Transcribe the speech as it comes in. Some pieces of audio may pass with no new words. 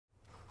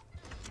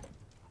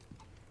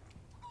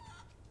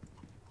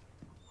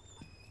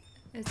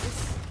Is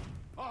this?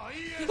 Oh,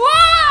 yes.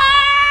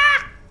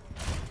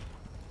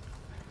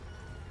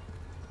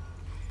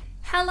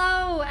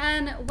 Hello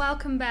and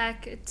welcome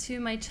back to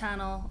my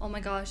channel. Oh my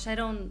gosh, I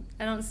don't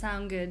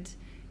sound good,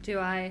 do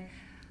I?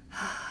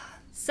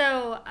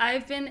 So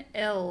I've been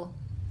ill,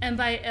 and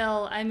by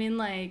ill I mean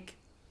like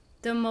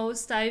the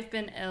most I've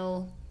been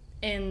ill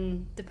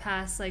in the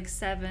past like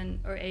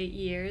 7 or 8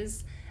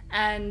 years,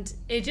 and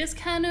it just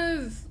kind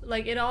of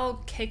like it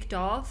all kicked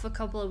off a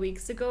couple of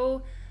weeks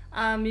ago.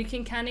 You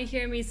can kind of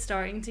hear me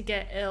starting to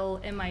get ill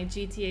in my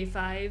GTA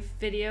 5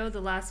 video, the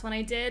last one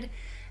I did,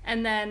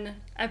 and then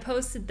I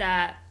posted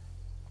that,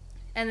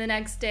 and the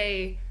next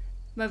day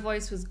my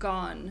voice was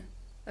gone.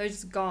 I was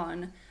just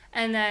gone.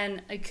 And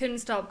then I couldn't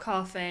stop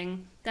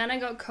coughing. Then I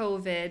got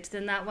COVID,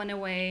 then that went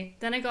away.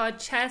 Then I got a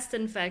chest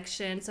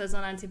infection, so I was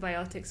on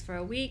antibiotics for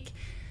a week.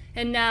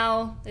 And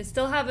now I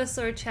still have a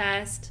sore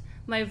chest.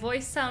 My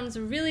voice sounds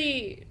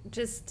really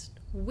just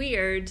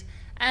weird.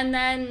 And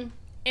then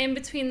in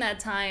between that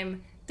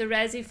time, the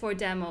Resi 4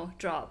 demo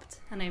dropped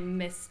and I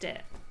missed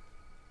it.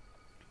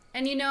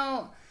 And you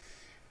know,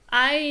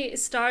 I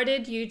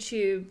started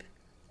YouTube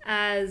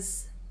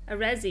as a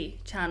Resi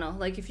channel.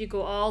 Like if you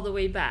go all the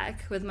way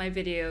back with my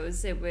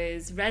videos, it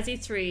was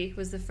Resi 3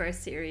 was the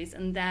first series,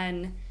 and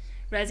then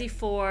Resi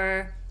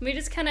 4. We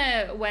just kind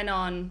of went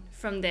on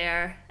from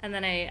there, and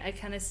then I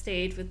kind of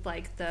stayed with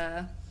like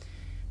the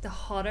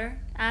horror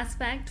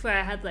aspect where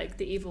I had like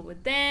the Evil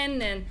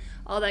Within and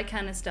all that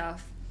kind of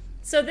stuff.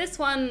 So this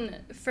one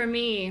for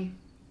me,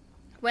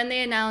 when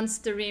they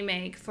announced the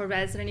remake for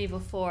Resident Evil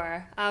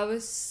 4, I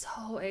was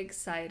so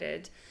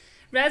excited.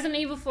 Resident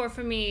Evil 4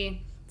 for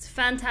me, it's a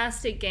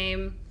fantastic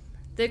game.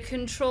 The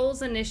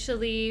controls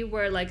initially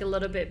were like a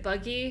little bit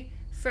buggy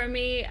for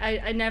me.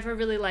 I never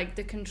really liked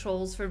the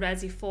controls for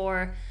Resi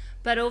 4,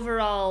 but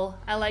overall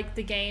I liked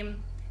the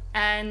game,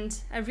 and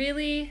I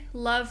really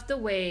loved the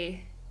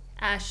way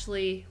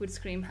Ashley would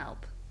scream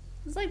help.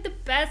 It was like the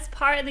best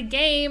part of the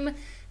game.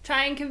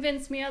 Try and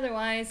convince me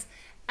otherwise.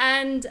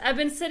 And I've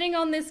been sitting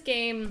on this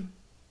game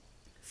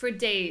for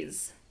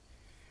days,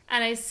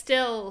 and I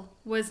still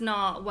was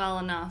not well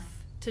enough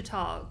to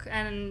talk.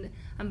 And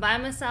I'm by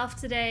myself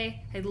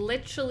today. I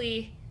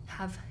literally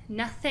have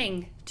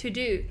nothing to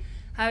do.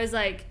 I was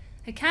like,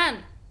 I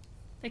can't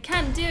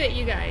do it,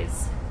 you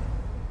guys.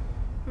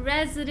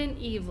 Resident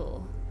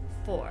Evil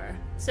 4.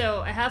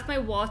 So I have my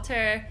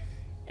water.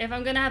 If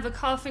I'm gonna have a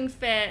coughing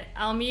fit,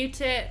 I'll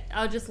mute it.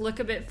 I'll just look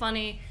a bit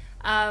funny.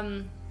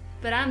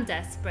 But I'm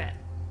desperate.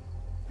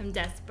 I'm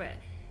desperate.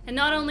 And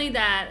not only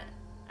that,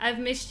 I've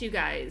missed you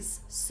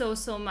guys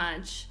so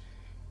much.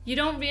 You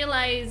don't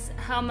realize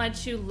how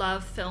much you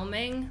love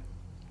filming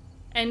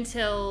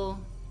until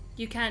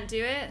you can't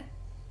do it.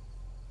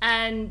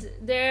 And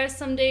there are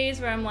some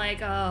days where I'm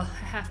like, oh,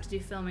 I have to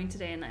do filming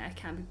today and I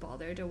can't be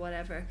bothered or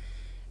whatever.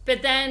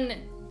 But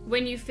then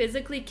when you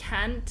physically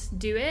can't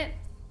do it,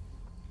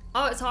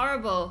 oh, it's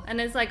horrible.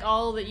 And it's like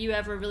all that you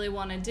ever really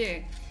want to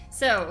do.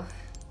 So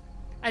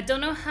I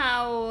don't know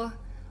how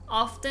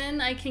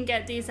often I can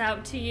get these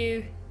out to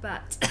you,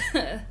 but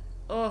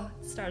oh,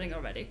 it's starting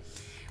already.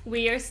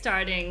 We are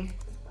starting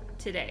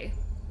today.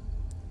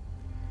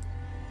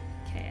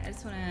 Okay, I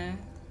just want to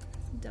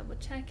double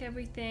check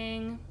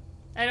everything.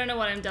 I don't know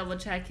what I'm double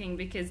checking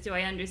because do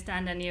I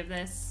understand any of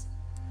this?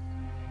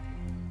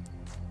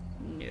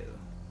 No.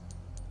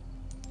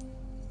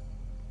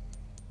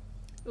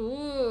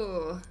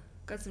 Ooh,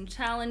 got some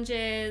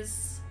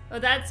challenges. Oh,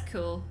 that's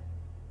cool.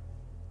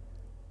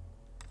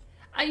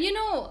 You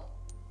know,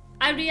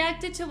 I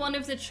reacted to one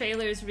of the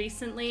trailers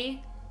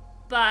recently,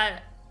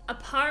 but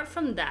apart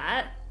from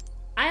that,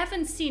 I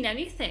haven't seen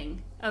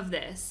anything of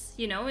this.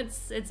 You know,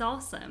 it's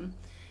awesome.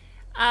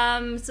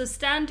 So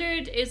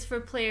standard is for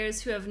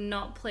players who have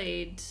not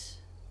played.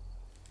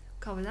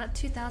 God, was that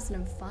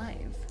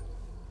 2005?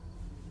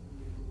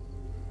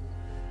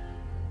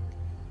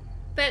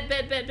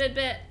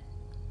 Bit.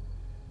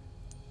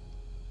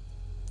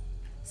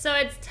 So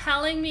it's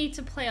telling me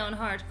to play on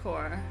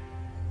hardcore.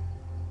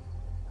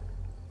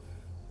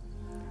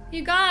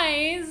 You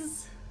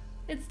guys,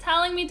 it's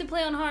telling me to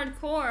play on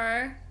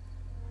hardcore.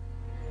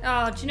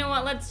 Oh, do you know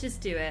what? Let's just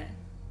do it.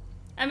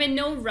 I'm in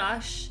no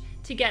rush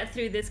to get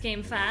through this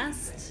game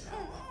fast.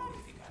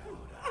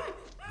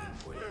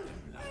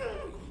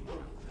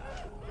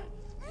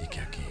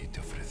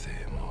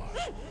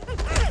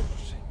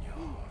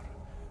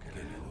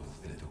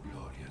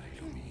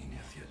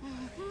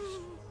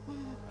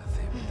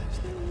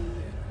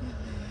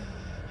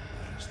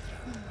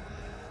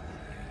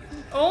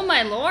 Oh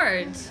my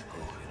lord.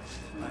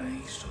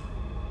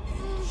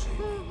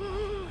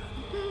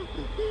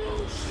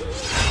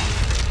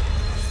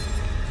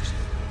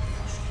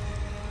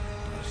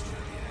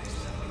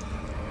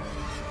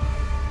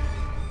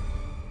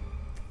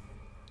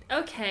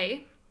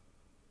 Okay.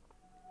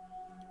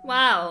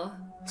 Wow.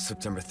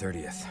 September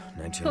 30th,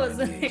 1998.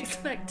 Wasn't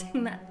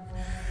expecting that.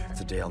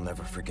 It's a day I'll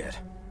never forget.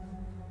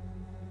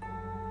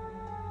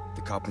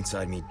 The cop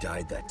inside me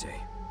died that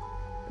day.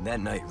 And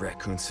that night,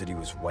 Raccoon City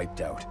was wiped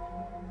out,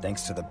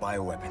 thanks to the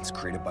bioweapons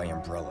created by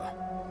Umbrella.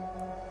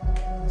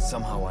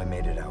 Somehow I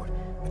made it out,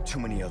 but too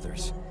many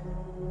others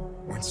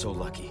weren't so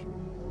lucky.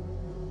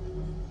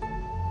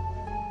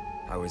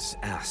 I was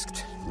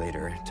asked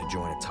later to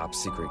join a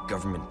top-secret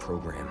government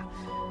program.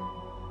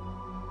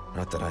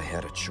 Not that I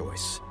had a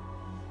choice.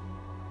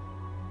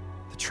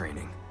 The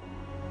training,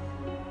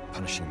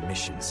 punishing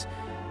missions,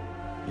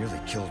 nearly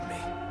killed me.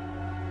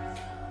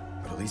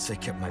 But at least I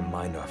kept my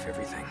mind off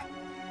everything.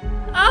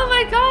 Oh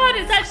my god,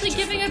 it's actually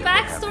giving a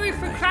backstory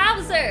for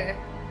Krauser!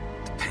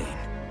 The pain,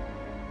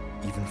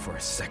 even for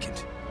a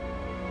second.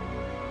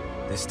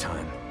 This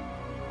time,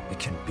 it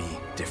can be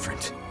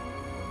different.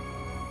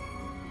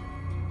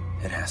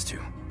 It has to.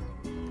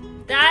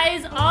 That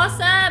is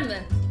awesome!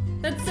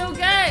 That's so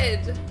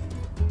good!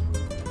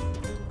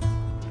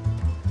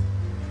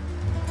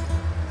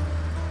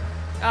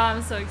 Oh,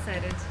 I'm so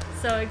excited.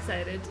 So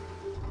excited.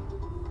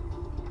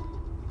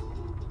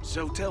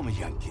 So tell me,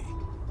 Yankee,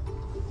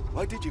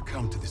 why did you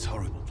come to this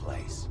horrible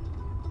place?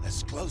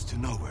 As close to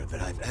nowhere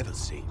that I've ever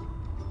seen.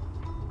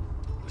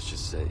 Let's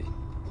just say,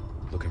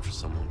 looking for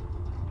someone.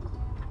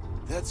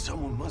 That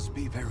someone must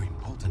be very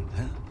important,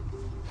 huh?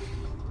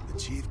 The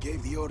chief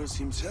gave the orders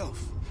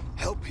himself.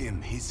 Help him,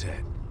 he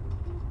said.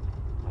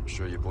 I'm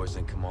sure you boys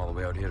didn't come all the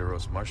way out here to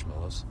roast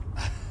marshmallows.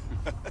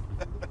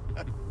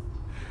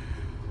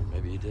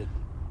 Maybe you did.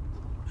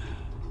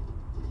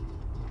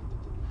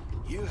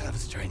 You have a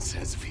strange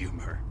sense of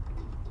humor.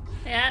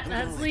 Yeah, I'm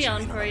gonna that's let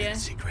Leon in for on a you. little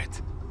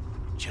secret,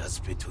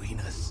 just between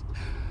us.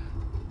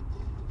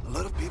 A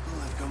lot of people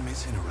have gone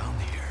missing around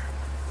here.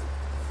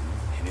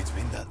 And it's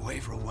been that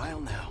way for a while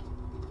now.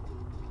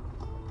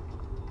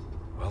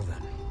 Well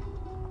then,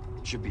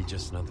 should be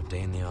just another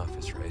day in the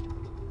office, right?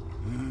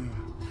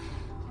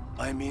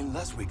 I mean,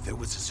 last week there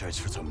was a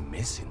search for some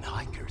missing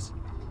hikers.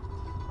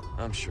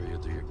 I'm sure you'll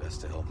do your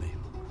best to help me.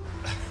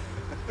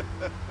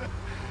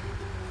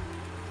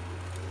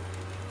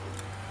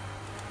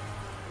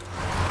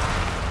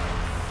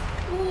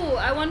 Ooh,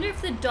 I wonder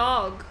if the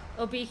dog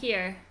will be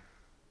here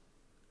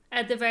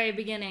at the very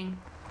beginning.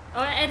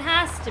 Oh, it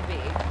has to be.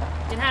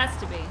 It has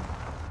to be.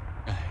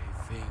 I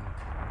think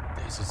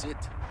this is it.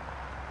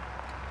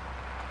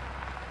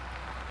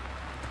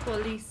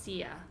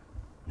 Policia.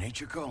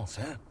 Nature calls,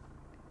 huh?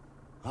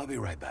 I'll be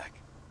right back.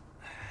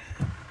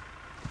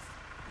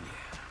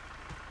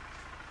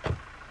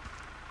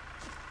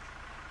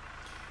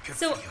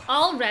 So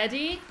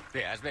already,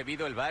 ¿Te has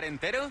bebido el bar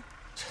entero?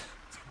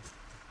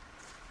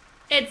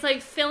 it's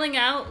like filling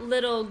out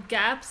little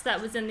gaps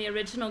that was in the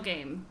original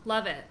game.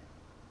 Love it.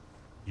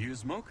 You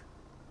smoke?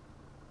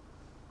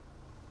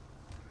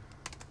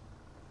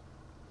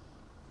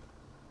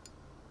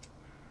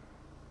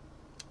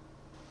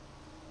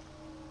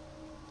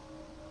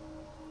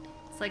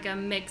 It's like a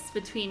mix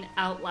between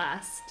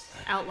Outlast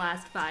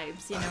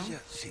vibes, you know? Vaya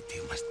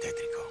sitio más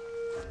tétrico.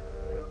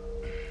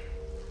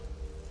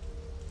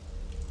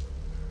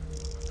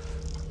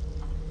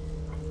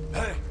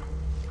 ¡Hey!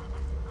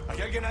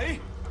 ¿Hay alguien ahí?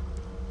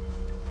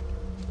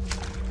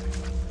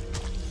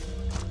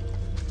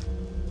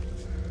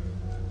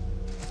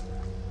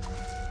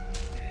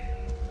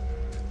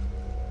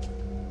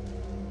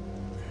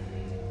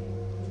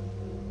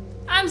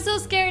 I'm so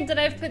scared that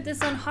I've put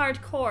this on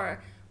hardcore.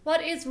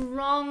 What is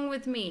wrong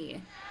with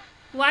me?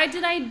 Why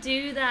did I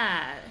do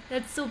that?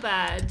 That's so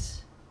bad.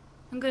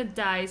 I'm gonna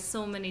die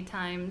so many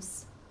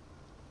times.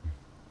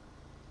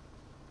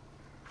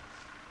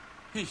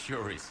 He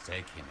sure is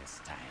taking his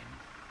time.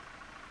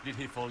 Did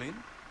he fall in?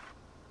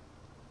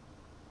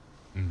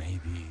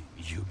 Maybe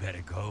you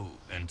better go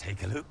and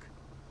take a look.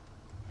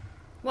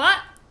 What?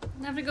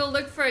 I have to go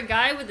look for a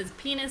guy with his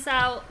penis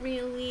out?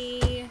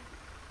 Really?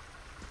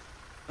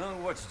 Oh,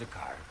 watch the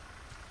car.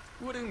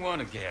 Wouldn't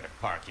want to get a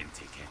parking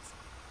ticket.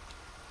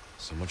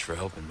 So much for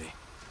helping me.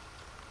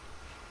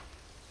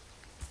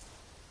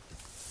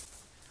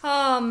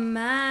 Oh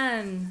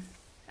man.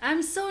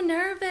 I'm so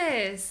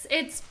nervous.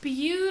 It's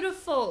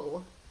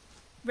beautiful.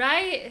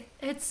 Right?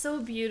 It's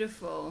so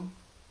beautiful.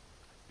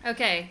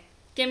 Okay.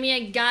 Give me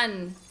a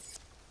gun.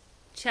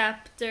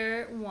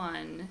 Chapter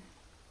 1.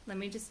 Let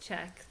me just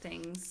check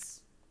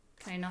things.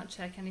 Can I not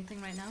check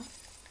anything right now?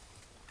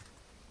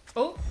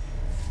 Oh.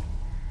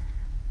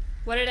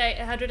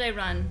 How did I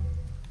run?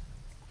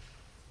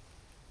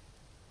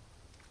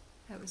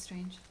 That was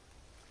strange.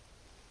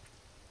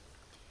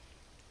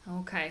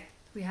 Okay.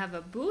 We have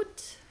a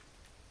boot.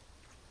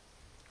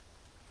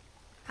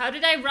 How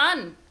did I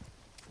run?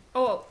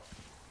 Oh.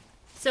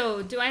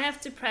 So, do I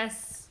have to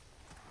press...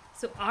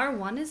 So,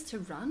 R1 is to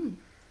run.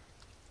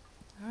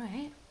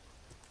 Alright.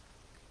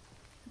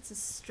 That's a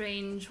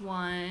strange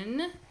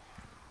one.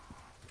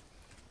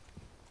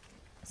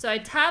 So, I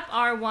tap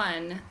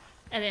R1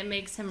 and it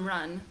makes him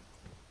run.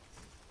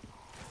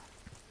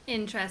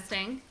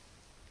 Interesting.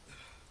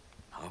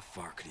 How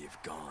far could he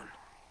have gone?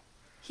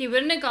 He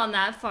wouldn't have gone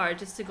that far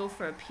just to go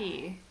for a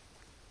pee.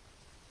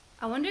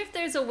 I wonder if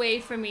there's a way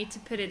for me to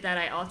put it that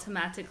I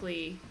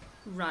automatically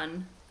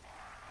run.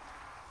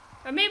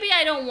 Or maybe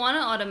I don't want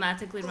to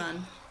automatically run.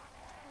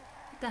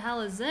 What the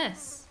hell is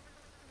this?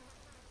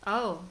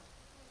 Oh.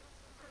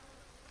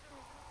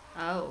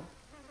 Oh.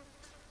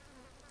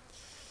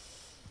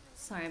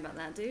 Sorry about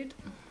that, dude.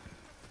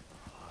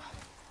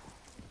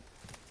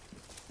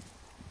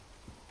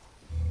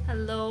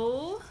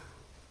 Hello?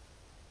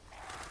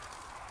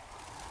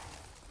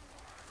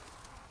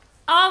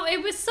 Oh,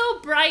 it was so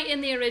bright in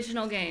the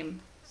original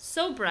game.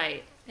 So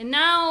bright. And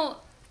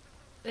now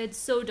it's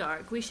so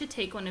dark. We should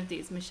take one of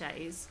these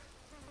machetes.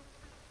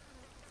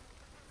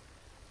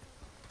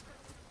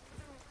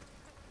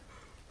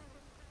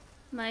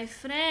 My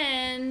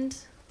friend.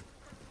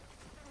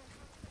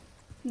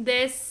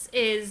 This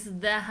is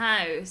the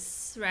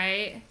house,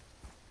 right? I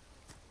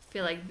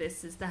feel like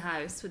this is the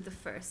house with the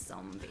first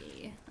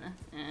zombie.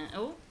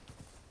 Oh.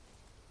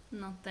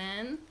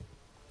 Nothing.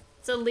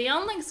 So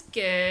Leon looks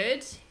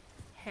good.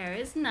 Hair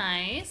is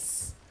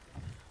nice.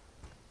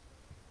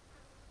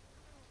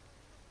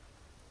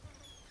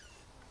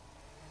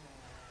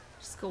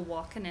 Just go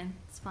walking in.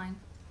 It's fine.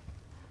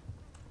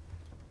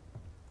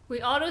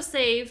 We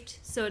auto-saved,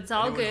 so it's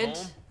all good.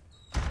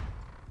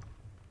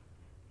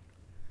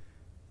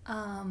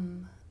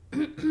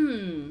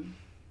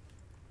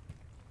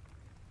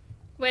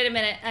 Wait a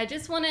minute. I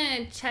just want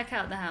to check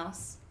out the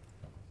house.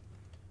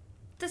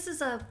 This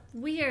is a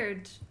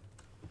weird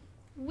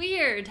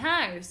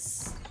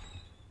house.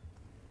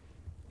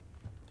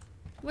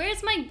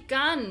 Where's my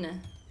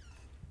gun?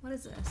 What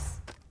is this?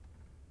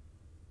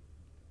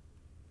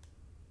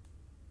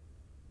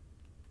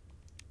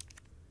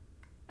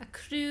 A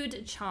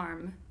crude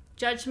charm.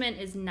 Judgment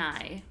is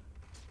nigh.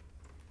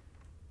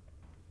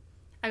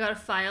 I got a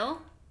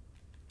file.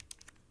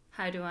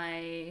 How do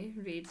I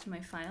read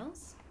my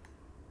files?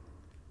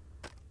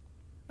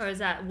 Or was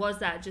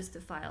that just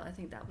a file? I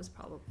think that was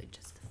probably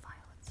just a file.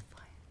 It's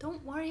fine.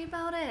 Don't worry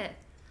about it.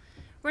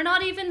 We're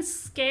not even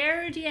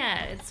scared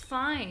yet. It's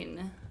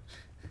fine.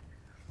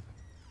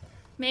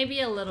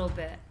 Maybe a little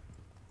bit.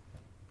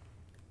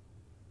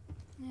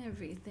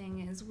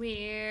 Everything is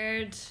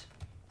weird.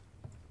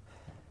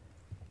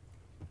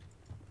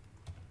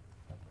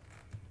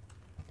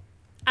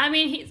 I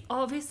mean, he's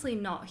obviously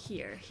not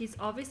here. He's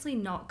obviously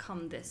not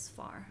come this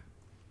far.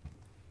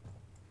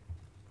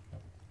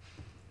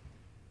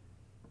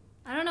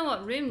 I don't know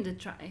what room to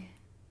try.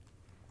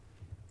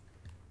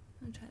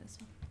 I'm gonna try this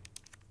one.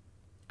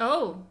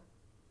 Oh!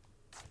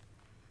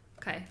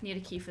 Okay, need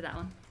a key for that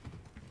one.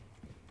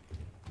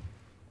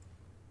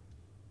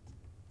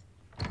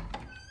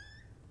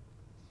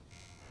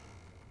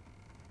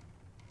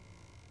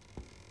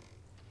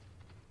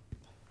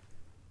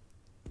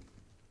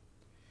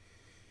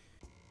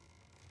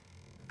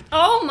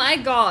 Oh my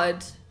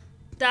god!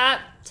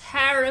 That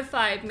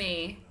terrified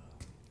me.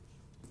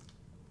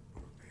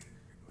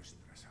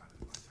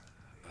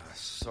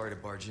 Sorry to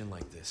barge in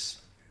like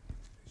this.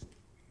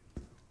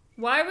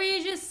 Why were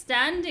you just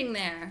standing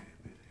there?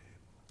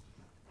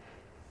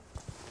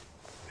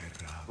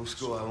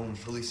 Busco a un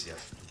policía.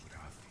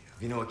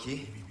 Vino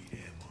aquí?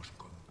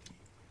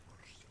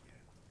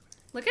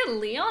 Look at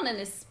Leon in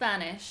his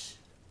Spanish.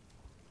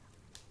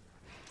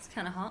 It's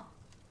kind of hot.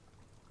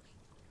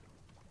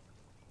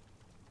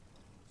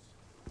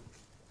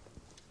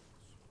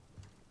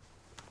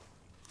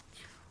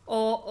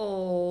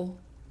 Uh-oh.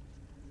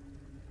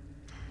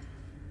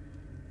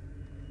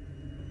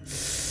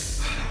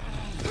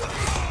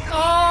 Oh,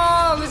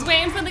 I was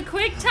waiting for the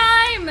quick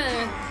time.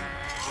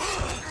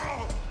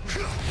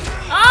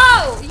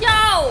 Oh,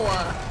 yo.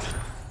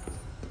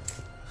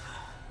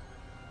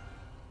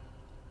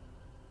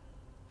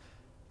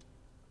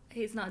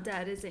 He's not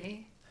dead, is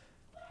he?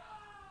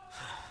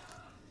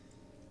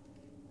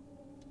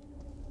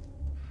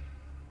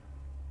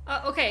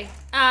 Okay.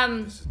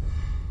 It's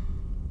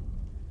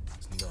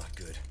not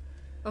good.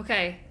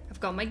 Okay, I've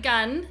got my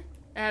gun.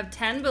 I have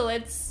 10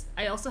 bullets.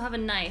 I also have a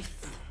knife.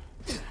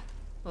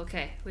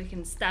 Okay, we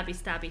can stabby.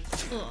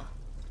 Ugh.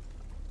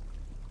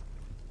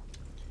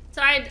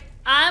 Sorry,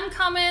 I'm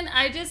coming.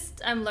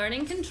 I'm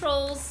learning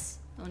controls.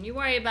 Don't you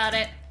worry about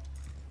it.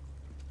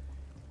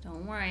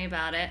 Don't worry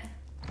about it.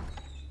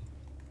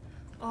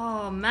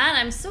 Oh man,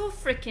 I'm so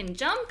freaking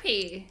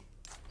jumpy.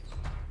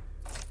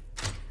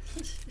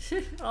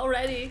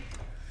 Already.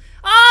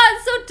 Oh,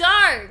 it's so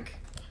dark.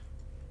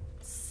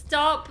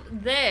 Stop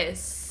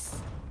this.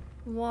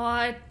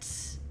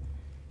 What?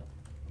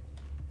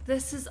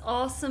 This is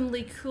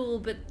awesomely cool,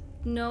 but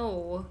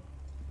no.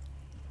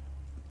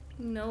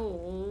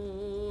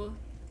 No.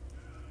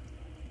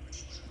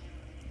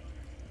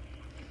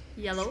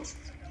 Yellow.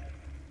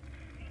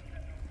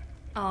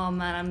 Oh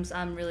man,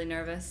 I'm really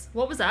nervous.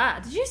 What was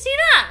that? Did you see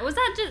that? Was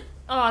that just...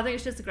 Oh, I think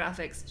it's just the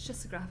graphics. It's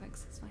just the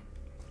graphics. It's fine.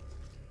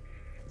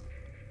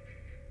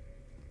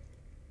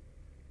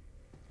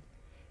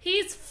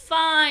 He's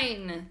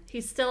fine.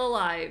 He's still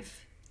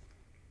alive.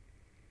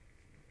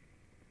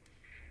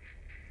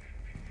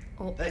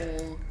 Uh-oh.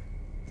 Hey.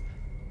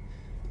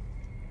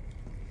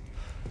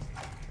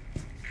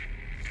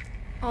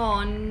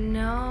 Oh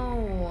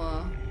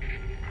no.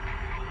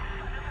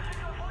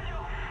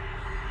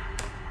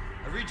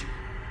 I read you.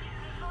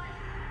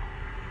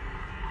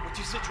 What's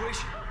your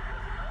situation?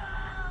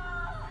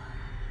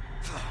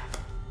 What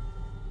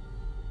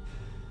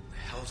the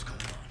hell's going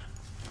on?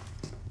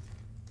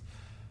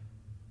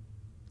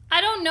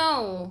 Oh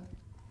no.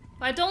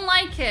 I don't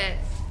like it.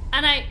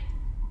 And I...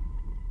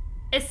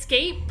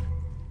 Escape?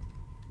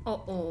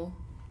 Uh-oh.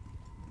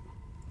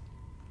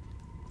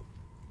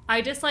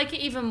 I dislike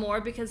it even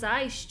more because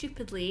I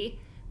stupidly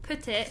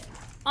put it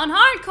on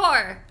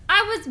hardcore.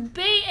 I was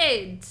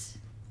baited.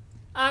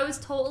 I was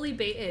totally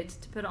baited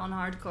to put it on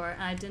hardcore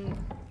and I didn't...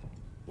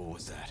 What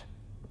was that?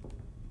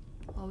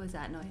 What was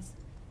that noise?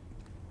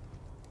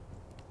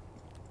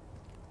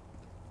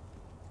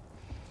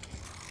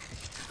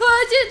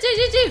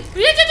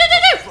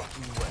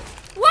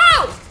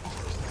 Wow!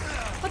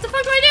 What the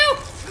fuck do I do?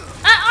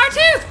 R2!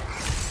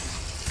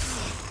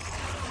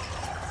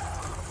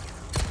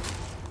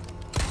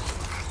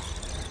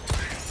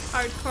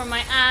 Hardcore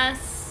my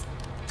ass.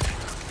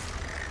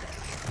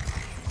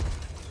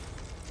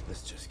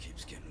 This just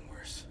keeps getting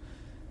worse.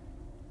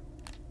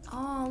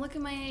 Oh, look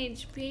at my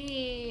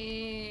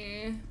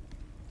HP.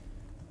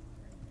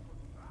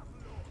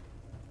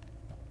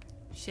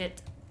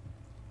 Shit.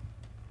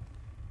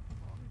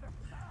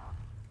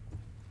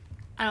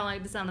 I don't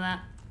like the sound of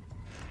that.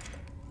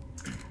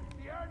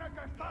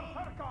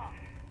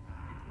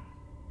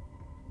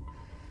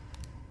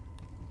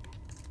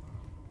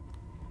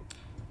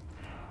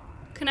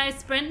 Can I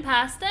sprint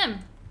past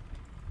them?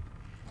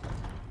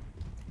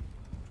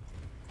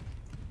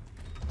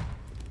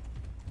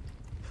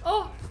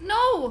 Oh,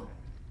 no!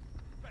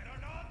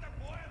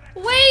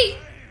 Wait!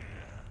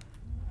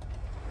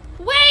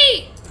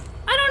 Wait!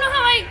 I don't know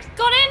how I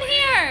got in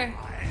here!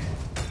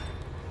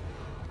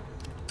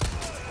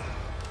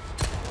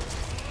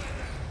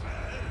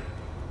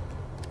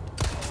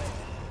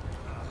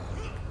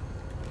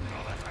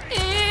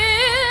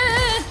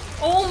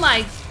 Oh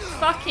my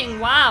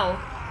fucking wow.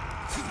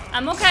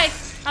 I'm okay.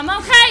 I'm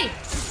okay.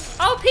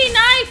 OP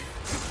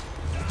knife.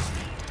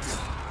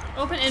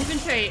 Open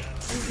inventory.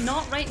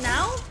 Not right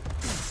now?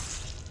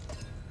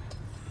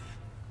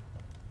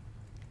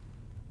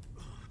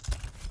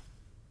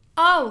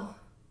 Oh.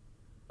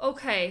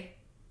 Okay.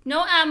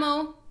 No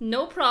ammo.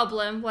 No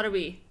problem. What are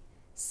we?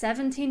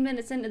 17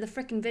 minutes into the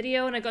freaking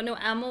video and I got no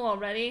ammo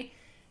already?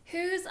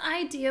 Whose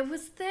idea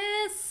was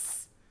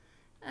this?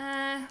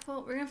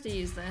 Well, we're gonna have to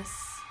use this.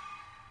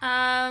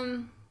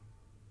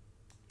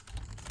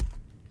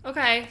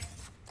 Okay.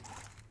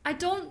 I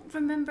don't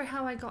remember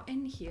how I got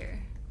in here.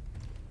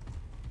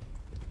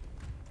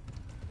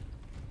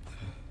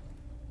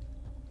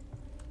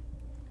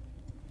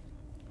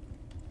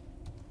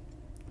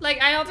 Like,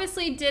 I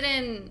obviously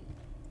didn't...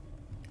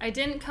 I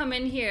didn't come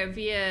in here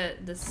via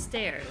the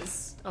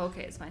stairs. Oh,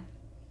 okay, it's fine.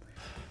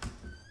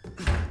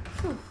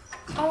 Whew.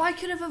 Oh, I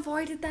could have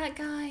avoided that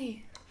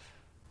guy.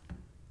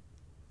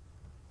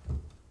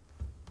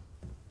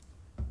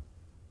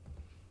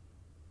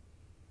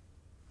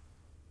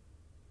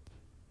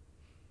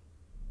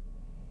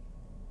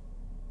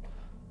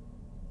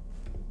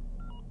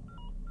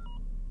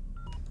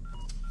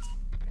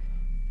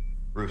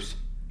 Bruce,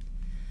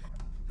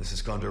 this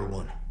is Condor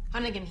 1.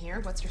 Hunnigan here.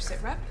 What's your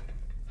sit rep?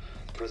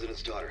 The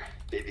President's daughter,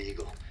 Baby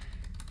Eagle.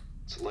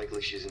 It's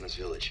likely she's in this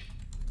village.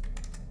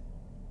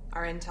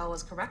 Our intel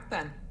was correct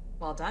then.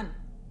 Well done.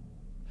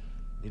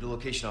 Need a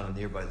location on a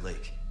nearby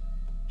lake.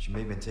 She may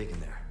have been taken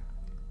there.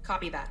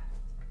 Copy that.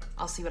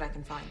 I'll see what I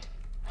can find.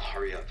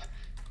 Hurry up.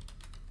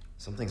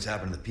 Something's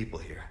happened to the people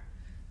here.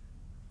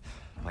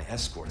 My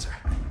escorts are...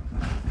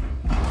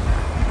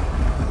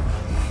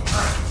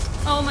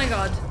 Oh my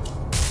god.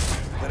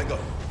 Gotta go.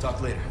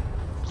 Talk later.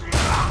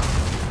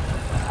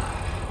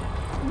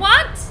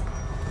 What?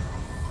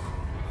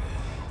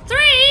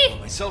 3?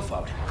 Myself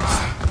out.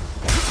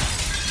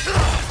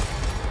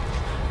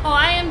 Oh,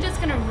 I am just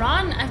gonna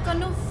run. I've got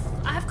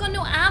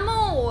no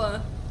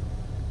ammo.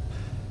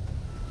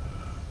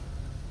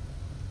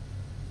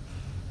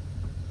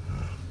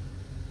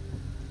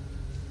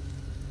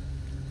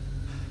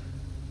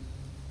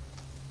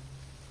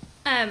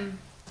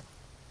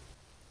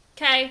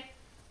 Okay.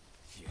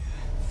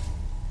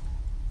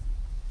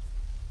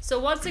 So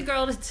what's a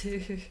girl to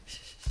do?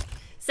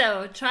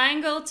 So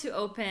triangle to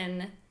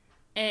open.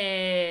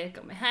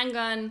 Got my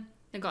handgun.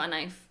 I got a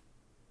knife.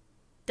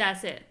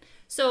 That's it.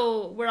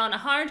 So we're on a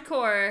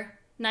hardcore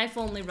knife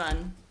only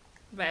run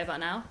right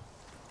about now.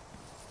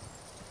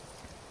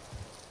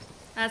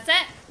 That's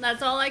it.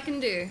 That's all I can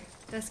do.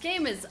 This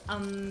game is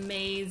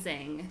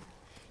amazing.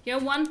 You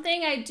know, one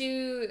thing I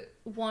do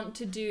want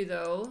to do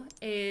though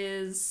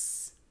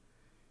is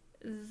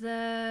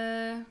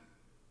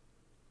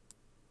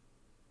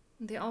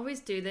they always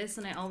do this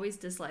and I always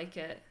dislike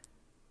it.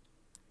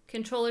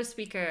 Controller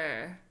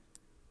speaker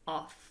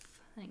off.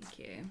 Thank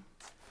you.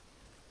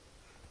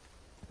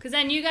 Because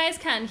then you guys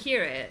can't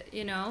hear it,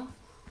 you know?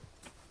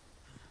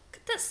 Look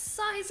at the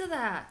size of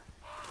that.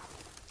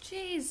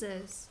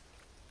 Jesus.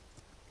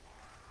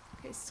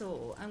 Okay,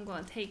 so I'm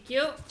going to take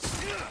you.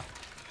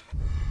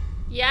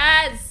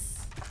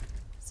 Yes!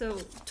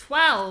 So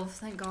 12,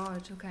 thank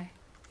God, okay.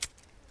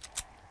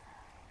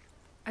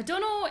 I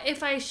don't know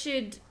if I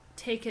should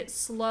take it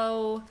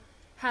slow,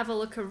 have a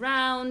look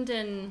around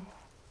and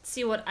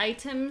see what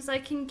items I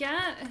can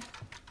get.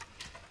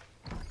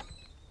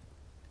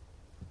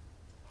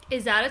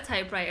 Is that a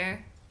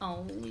typewriter?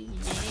 Oh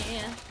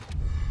yeah.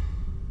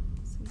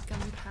 Some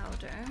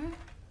gunpowder.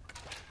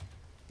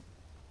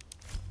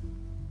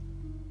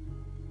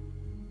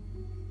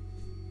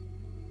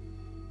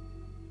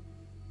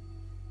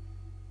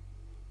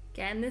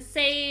 Getting the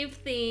save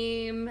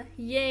theme.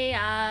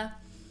 Yeah.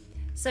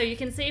 So you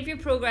can save your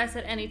progress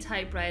at any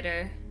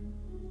typewriter.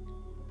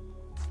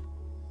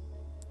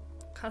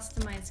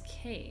 Customize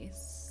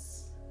case.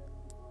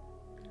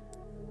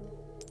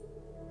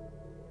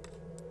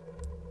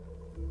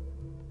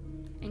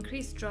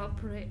 Increase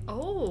drop rate.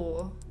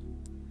 Oh.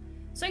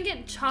 So I can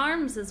get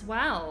charms as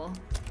well.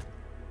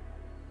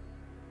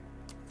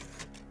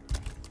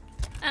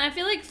 And I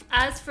feel like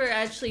as for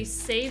actually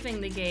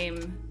saving the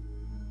game,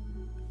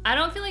 I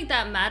don't feel like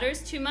that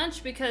matters too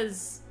much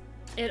because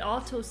it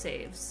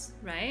auto-saves,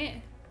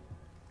 right?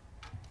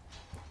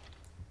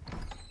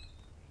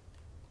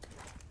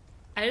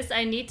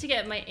 I need to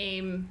get my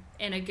aim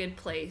in a good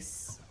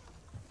place.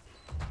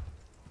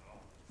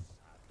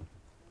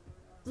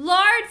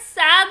 Lord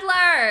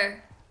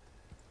Sadler!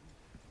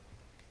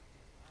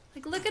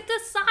 Like, look at the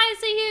size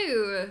of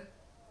you!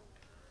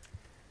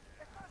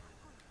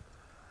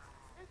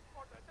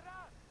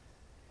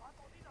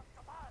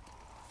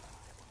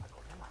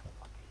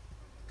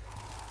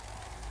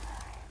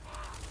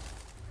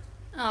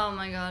 Oh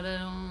my god, I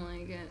don't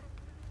like it.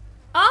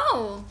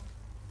 Oh!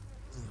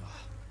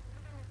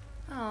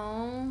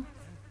 Oh.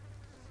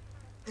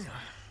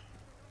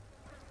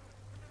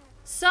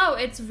 So,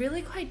 it's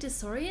really quite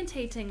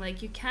disorientating.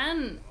 Like, you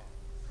can't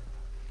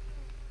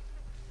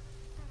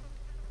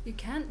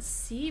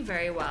see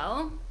very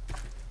well.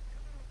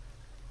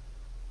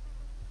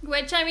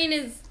 Which, I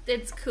mean,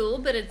 it's cool,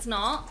 but it's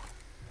not.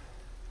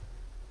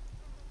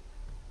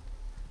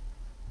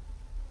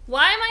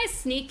 Why am I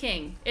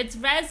sneaking? It's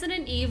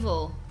Resident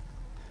Evil.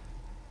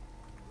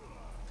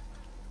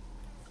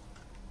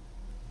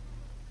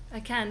 I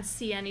can't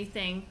see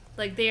anything.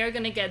 Like, they are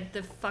gonna get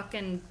the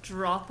fucking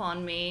drop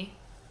on me.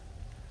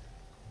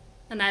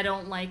 And I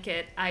don't like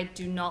it. I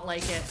do not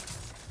like it.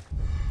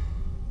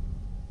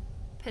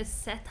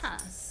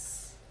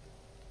 Pesetas.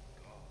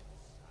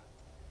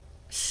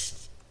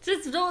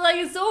 Just don't, like,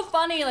 it's so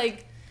funny,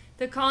 like,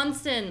 the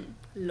constant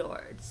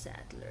Lord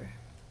Sadler.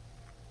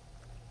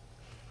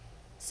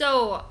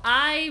 So,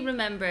 I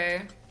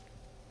remember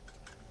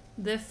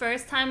the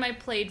first time I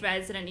played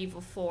Resident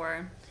Evil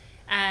 4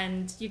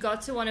 and you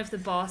got to one of the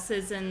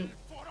bosses and...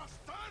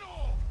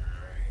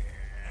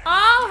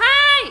 Oh,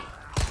 hey!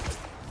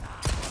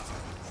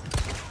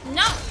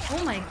 No!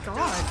 Oh my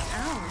god,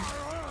 ow.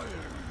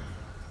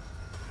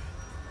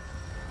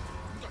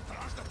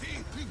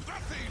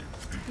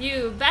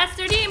 You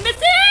bastard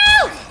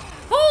imbecile!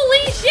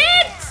 Holy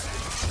shit!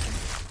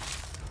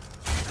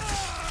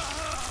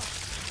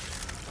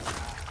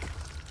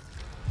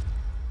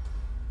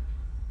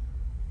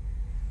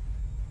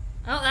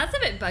 Oh, that's a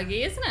bit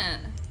buggy, isn't it?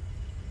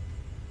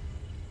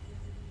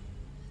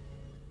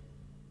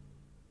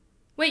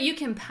 Wait, you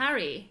can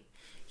parry.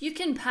 You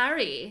can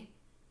parry.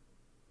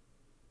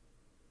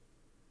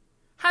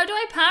 How do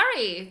I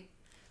parry?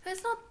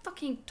 It's not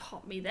fucking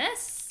taught me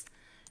this.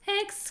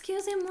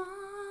 Excusez-moi.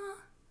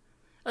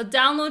 Oh,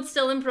 download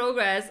still in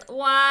progress.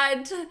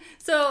 What?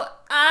 So,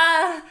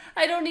 I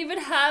don't even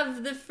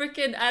have the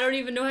frickin', I don't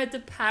even know how to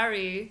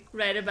parry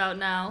right about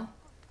now.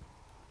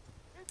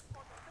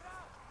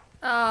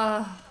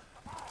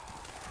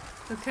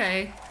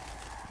 Okay.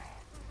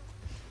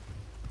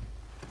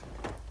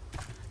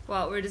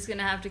 Well, we're just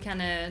gonna have to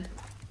kind of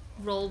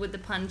roll with the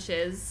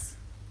punches.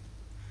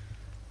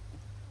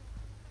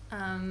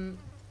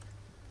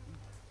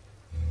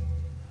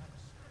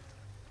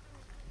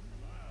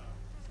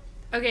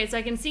 Okay, so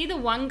I can see the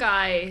one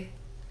guy.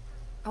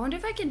 I wonder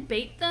if I can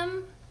bait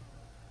them?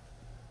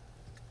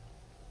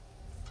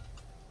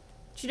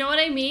 Do you know what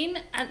I mean?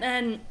 And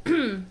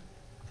then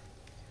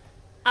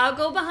I'll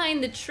go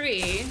behind the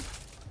tree.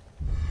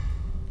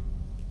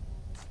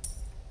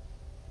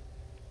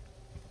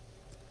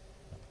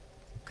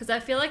 Because I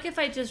feel like if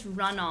I just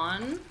run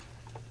on.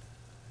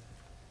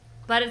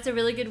 But it's a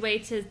really good way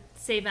to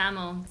save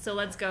ammo. So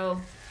let's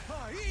go.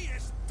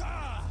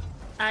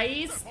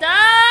 Ahí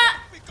está!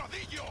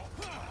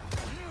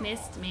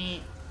 Missed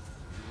me.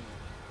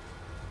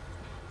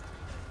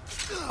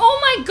 Oh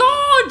my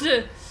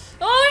god!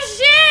 Oh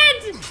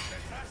shit!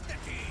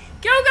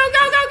 Go, go,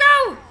 go, go,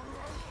 go!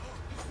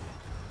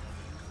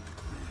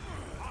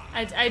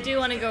 I do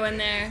want to go in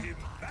there.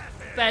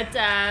 But,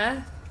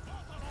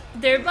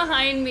 they're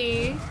behind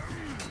me.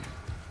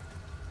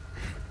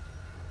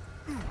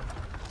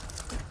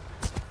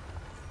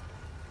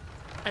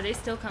 Are they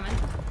still coming?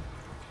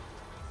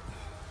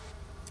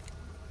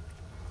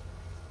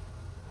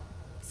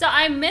 So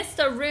I missed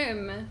a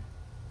room.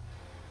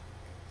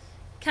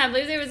 Can't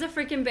believe there was a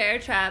freaking bear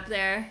trap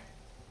there.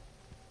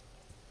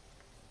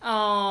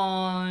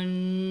 Oh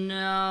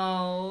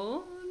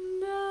no.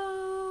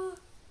 No.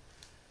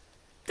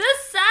 The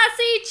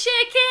sassy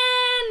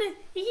chicken!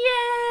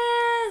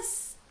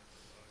 Yes!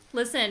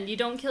 Listen, you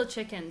don't kill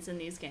chickens in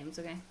these games,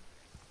 okay?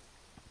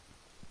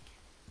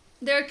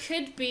 There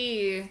could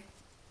be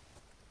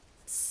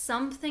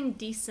something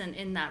decent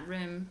in that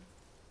room.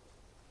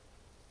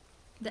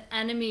 The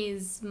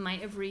enemies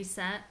might have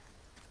reset,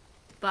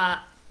 but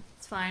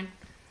it's fine.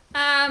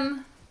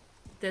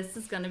 This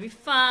is gonna be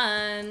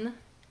fun.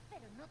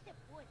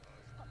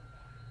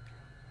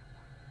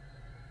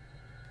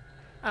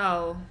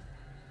 Oh.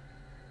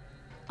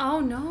 Oh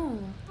no.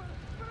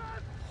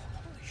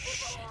 Holy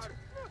shit.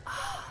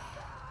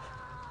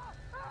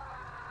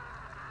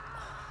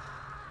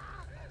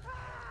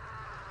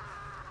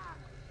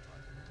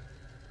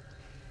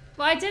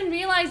 Well, I didn't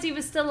realize he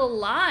was still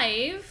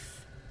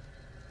alive.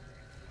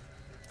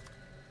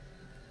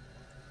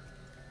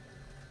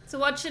 So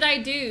what should I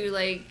do?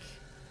 Like,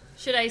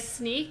 should I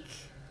sneak?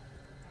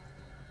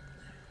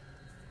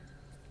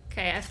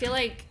 Okay, I feel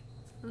like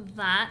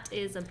that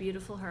is a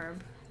beautiful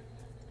herb.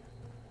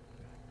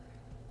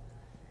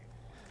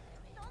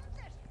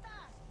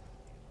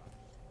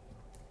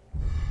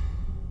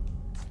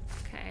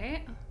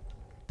 Okay.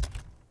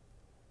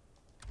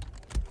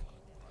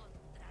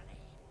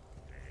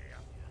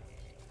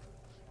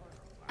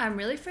 I'm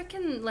really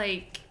freaking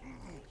like...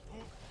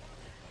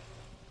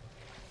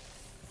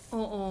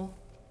 Uh-oh.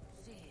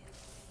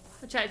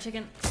 Watch out,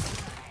 chicken.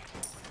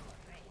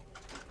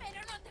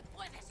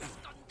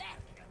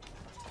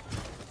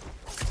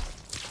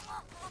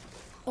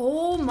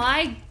 Oh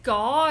my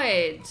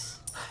god.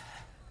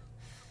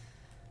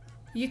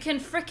 You can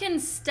freaking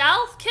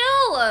stealth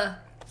kill.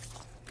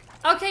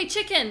 Okay,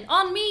 chicken,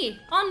 on me,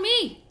 on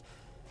me.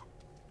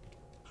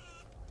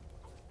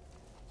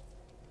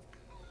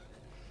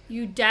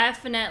 You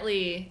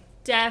definitely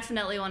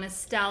want to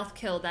stealth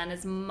kill then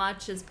as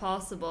much as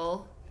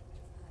possible.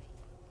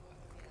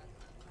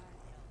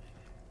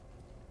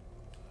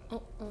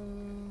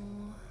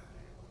 Uh-oh.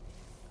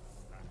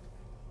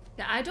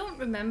 Yeah, I don't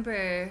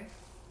remember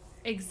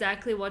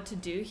exactly what to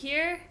do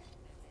here.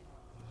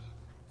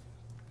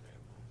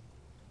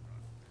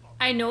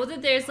 I know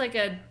that there's like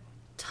a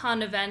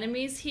ton of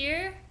enemies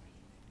here.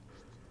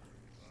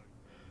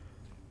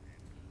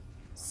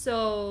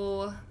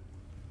 So...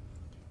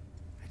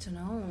 I don't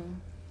know.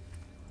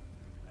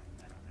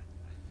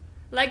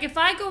 Like if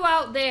I go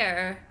out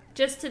there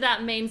just to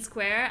that main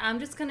square,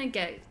 I'm just gonna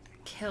get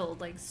killed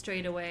like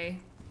straight away.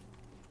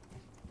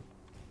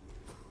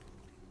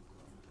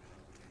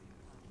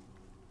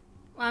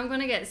 Well, I'm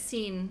gonna get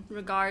seen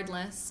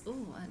regardless.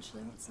 Oh,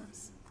 actually, what's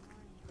this?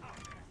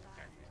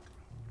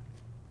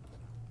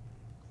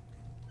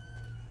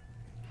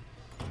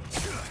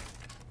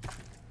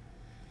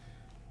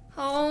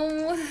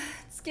 Oh,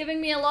 it's giving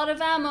me a lot of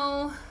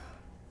ammo.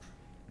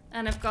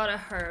 And I've got a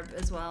herb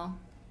as well.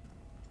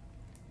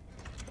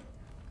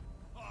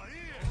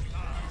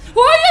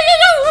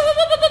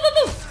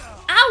 Oh,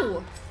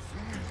 ow!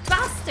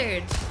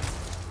 Bastard!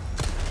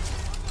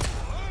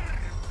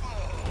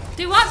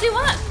 Do what? Do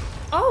what?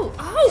 Oh! Oh!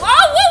 Oh! Whoa!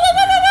 Whoa!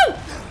 Whoa! Whoa!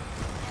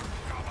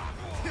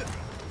 Whoa!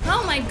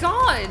 Oh my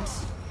god!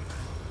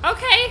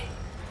 Okay.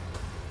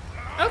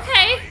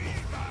 Okay.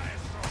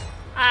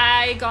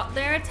 I got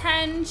their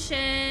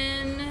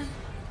attention.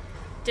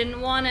 Didn't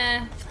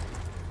wanna.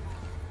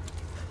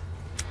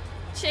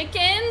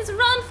 Chickens,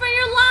 run for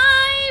your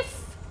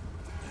life!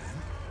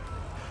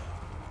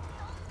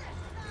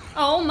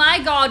 Oh my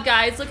god,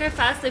 guys, look how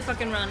fast they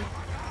fucking run.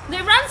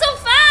 They run so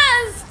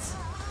fast!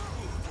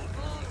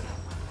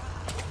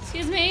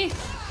 Excuse me.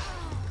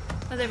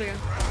 Oh, there we go.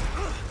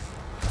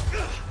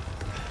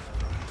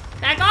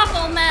 Back off,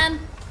 old man.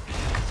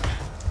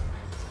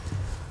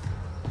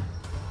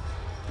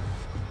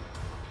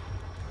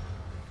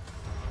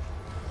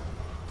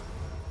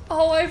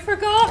 Oh, I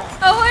forgot.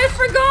 Oh, I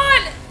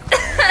forgot.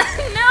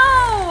 No!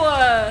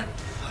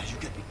 Oh, you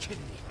gotta be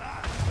kidding me.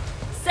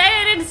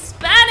 Say it in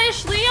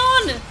Spanish,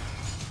 Leon!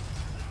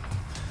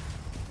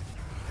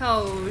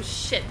 Oh,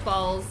 shit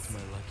balls. My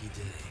lucky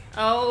day.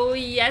 Oh,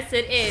 yes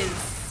it is.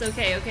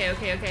 Okay, okay,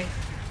 okay, okay.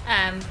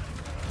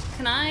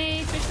 Can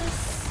I fish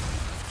this?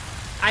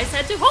 I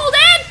said to hold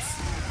it!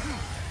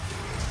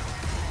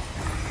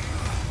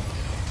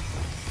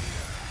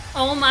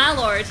 Oh my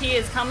lord, he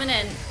is coming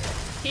in.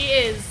 He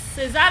is.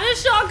 Is that a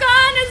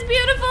shotgun? It's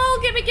beautiful!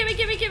 Gimme, gimme,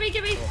 gimme, gimme,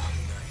 gimme! Oh,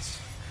 nice.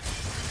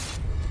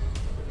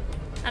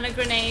 And a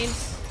grenade.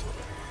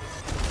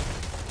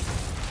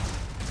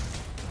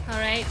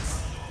 Alright.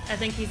 I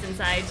think he's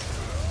inside.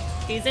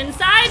 He's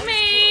inside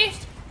me!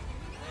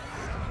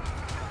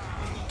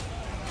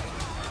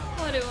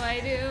 What do I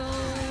do?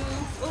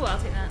 Oh, I'll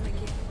take that, thank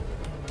you.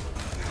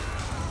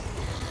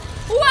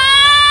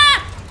 Wah!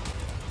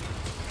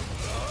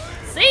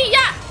 See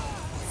ya!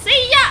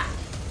 See ya!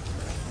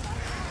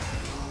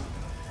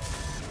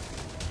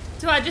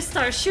 Do I just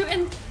start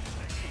shooting?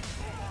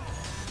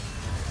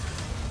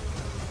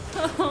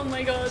 Oh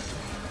my god.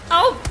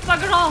 Oh,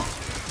 fuck it off.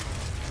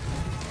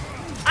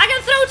 I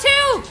can throw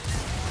too!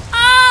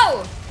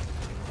 Oh!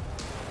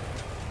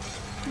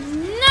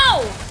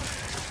 No!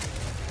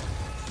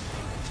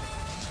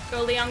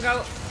 Go, Leon,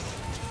 go.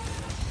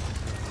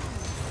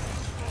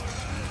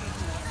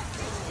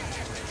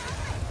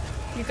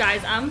 You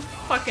guys, I'm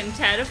fucking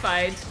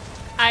terrified.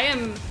 I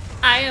am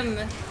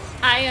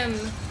I am...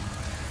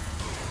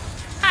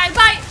 Hi,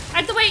 bye!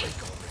 Out the way!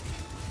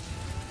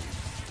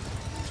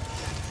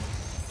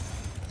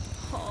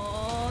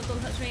 Oh,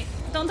 don't touch me.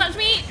 Don't touch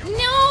me!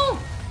 No!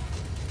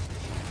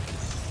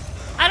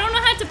 I don't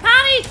know how to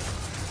parry!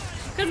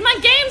 Because my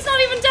game's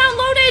not even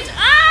downloaded!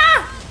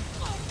 Ah!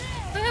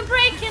 We're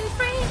breaking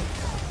free!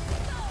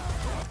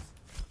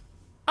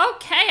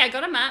 Okay, I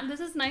got a map. This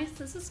is nice.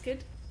 This is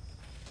good.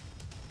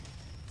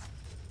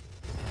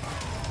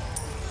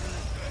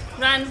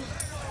 Run.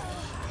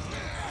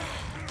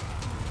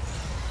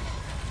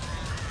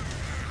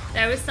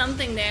 There was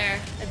something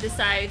there at the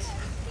side.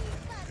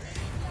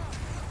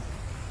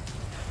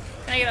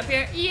 Can I get up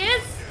here?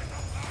 Yes!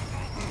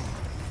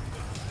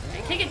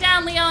 Okay, kick it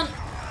down, Leon.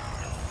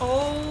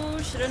 Oh,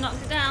 should have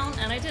knocked it down,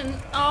 and I didn't.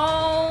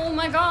 Oh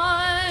my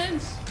god!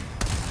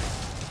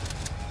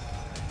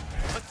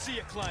 Let's see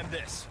you climb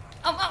this.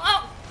 Oh, oh,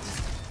 oh!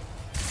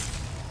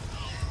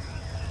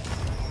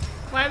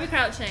 Why are we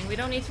crouching? We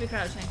don't need to be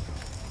crouching.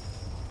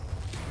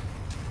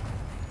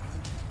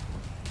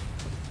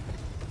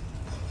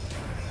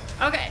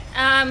 Okay,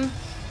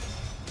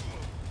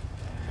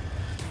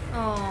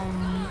 oh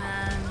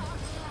man.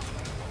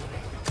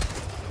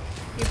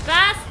 You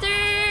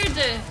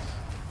bastard!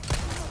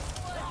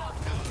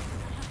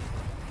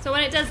 So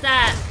when it does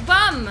that,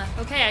 bum!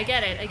 Okay, I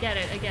get it, I get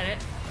it, I get it.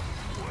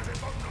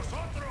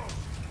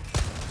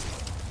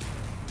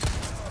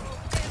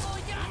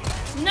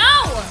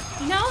 No!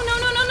 No, no,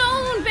 no, no,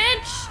 no,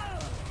 bitch!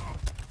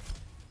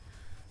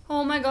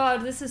 Oh my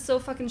god, this is so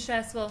fucking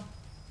stressful.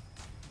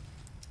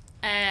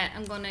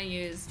 I'm gonna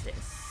use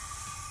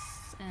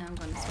this. And I'm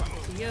gonna swap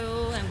it to you.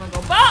 And I'm gonna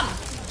go BOM!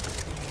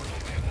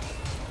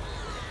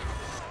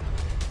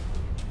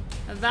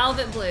 A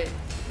velvet blue.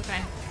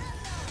 Okay.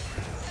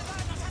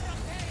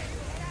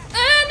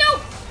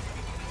 No!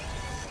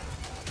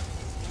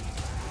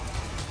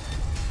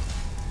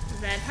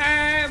 Red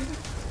herb.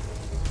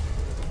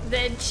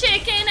 The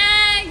chicken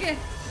egg!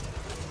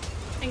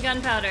 And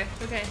gunpowder.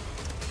 Okay.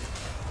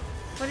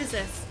 What is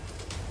this?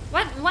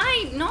 What?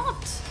 Why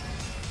not?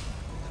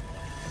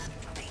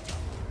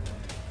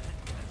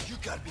 You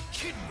gotta be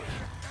kidding me.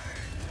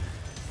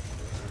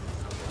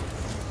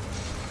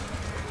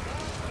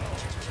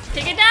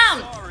 Take it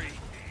down! Sorry.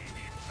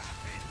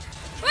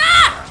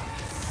 Ah!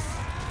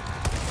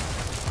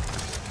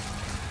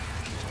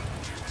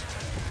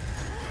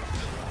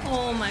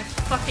 Oh my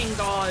fucking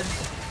god.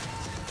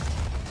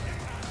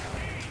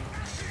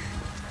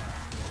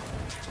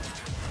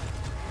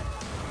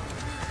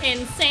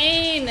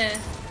 Insane.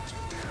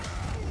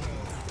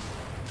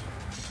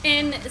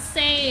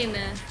 Insane.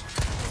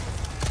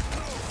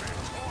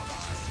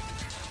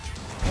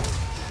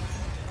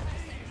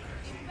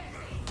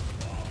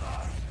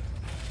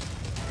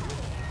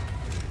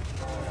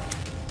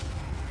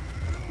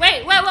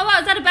 Wait, what?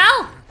 Is that a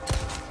bell?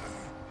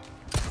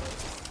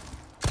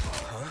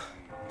 Huh?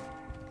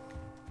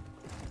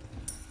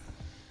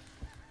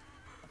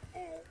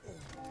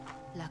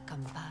 La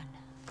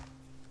campana.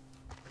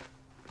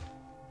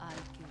 Hay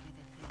que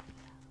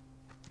obedecerla.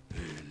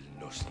 Él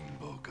nos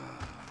invoca.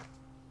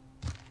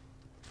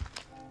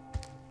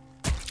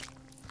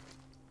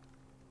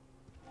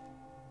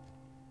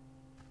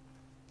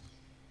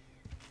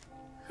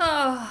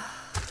 Oh.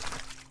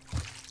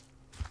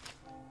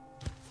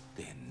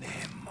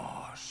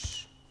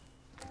 Tenemos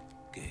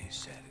que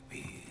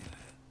servir.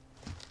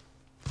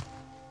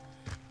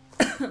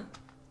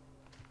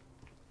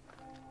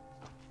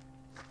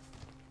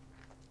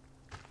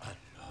 Al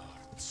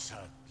Lord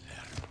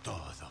Sattler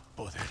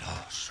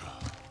Todopoderoso.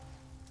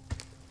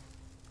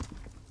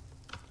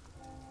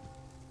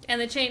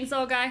 And the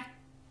chainsaw guy.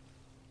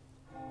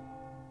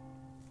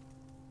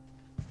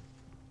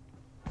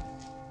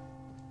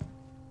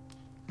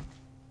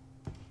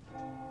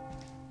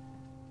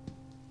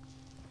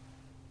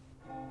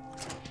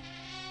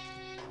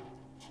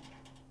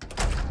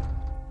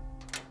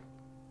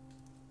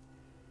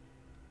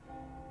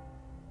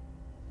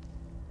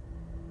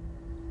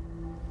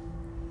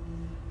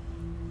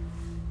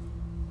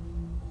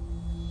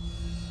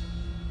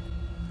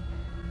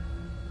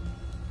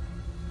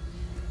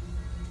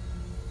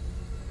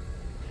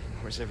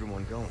 Where's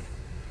everyone going?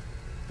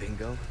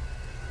 Bingo?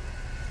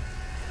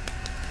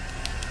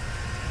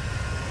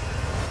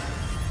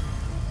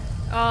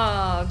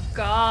 Oh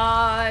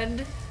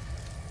god.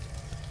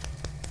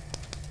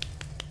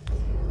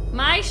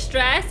 My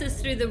stress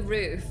is through the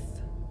roof.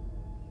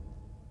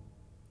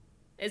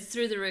 It's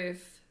through the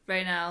roof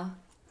right now.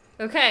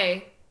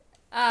 Okay.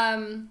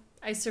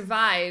 I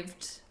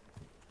survived.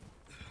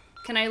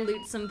 Can I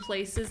loot some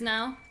places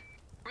now?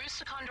 Roost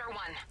to Condor 1.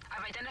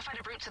 I've identified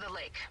a route to the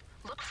lake.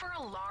 Look for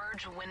a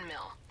large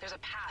windmill. There's a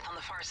path on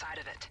the far side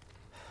of it.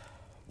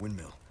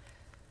 Windmill.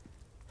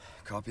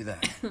 Copy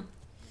that.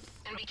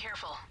 And be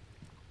careful.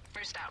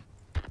 Roost out.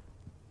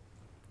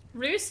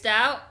 Roost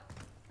out.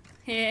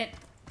 Hit.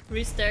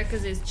 Rooster,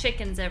 because there's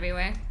chickens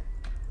everywhere.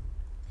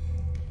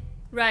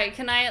 Right,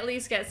 can I at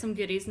least get some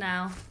goodies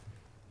now?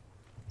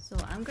 So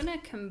I'm gonna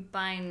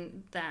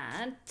combine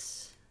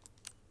that.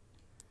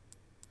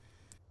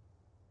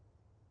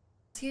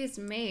 excuse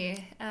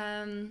me.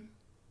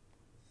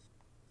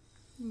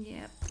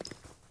 Yep.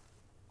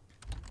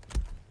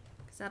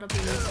 'Cause that'll be.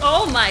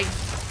 Oh my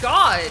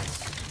god!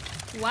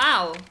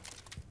 Wow.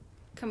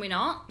 Can we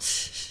not?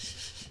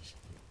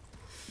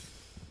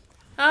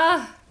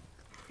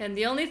 And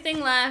the only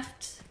thing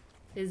left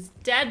is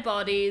dead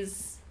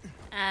bodies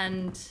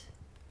and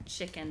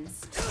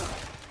chickens.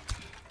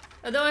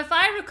 Although if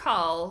I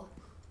recall,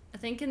 I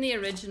think in the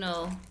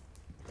original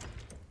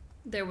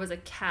there was a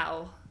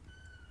cow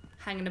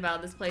hanging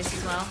about this place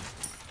as well.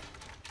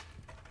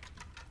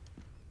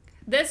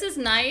 This is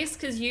nice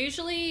because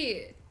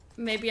usually,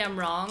 maybe I'm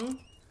wrong,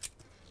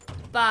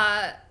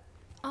 but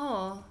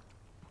oh,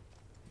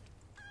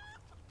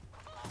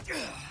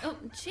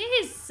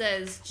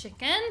 Jesus,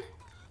 chicken.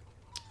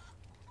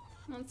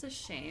 That's a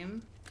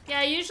shame.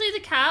 Yeah, usually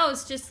the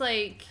cow's just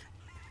like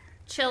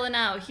chilling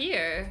out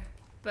here,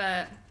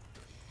 but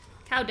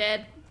cow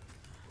dead.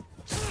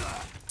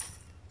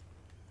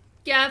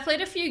 Yeah, I've played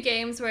a few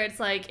games where it's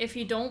like if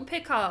you don't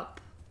pick up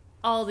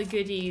all the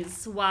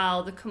goodies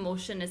while the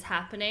commotion is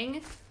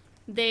happening,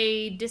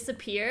 they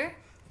disappear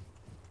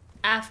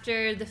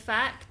after the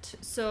fact.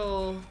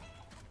 So,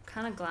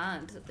 kind of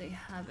glad that they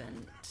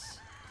haven't.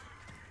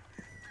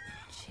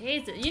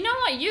 Jesus, you know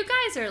what? You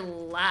guys are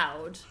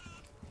loud.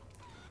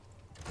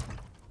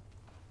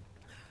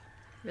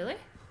 Really?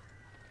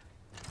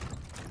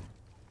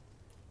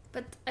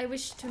 But I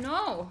wish to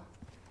know.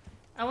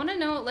 I want to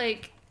know,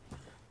 like...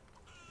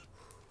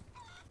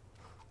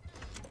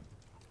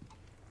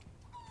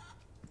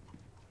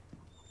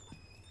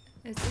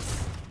 Is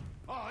this...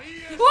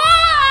 Whoa!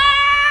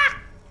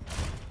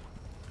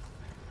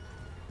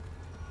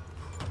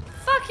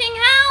 Fucking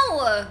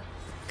hell!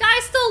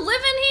 Guys still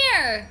living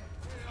here!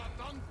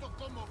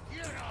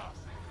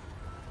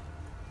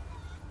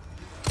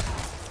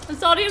 I'm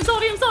sorry, I'm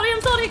sorry, I'm sorry,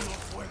 I'm sorry!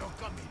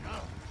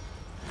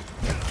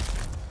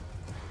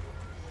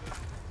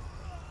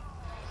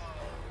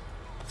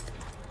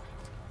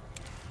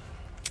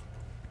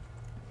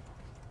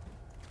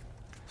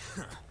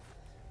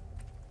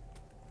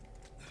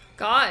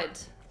 God.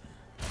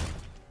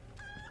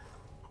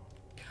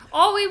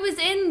 Oh, it was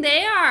in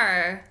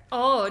there.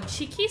 Oh,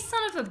 cheeky son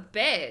of a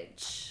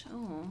bitch.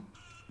 Oh.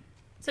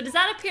 So does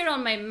that appear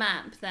on my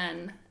map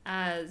then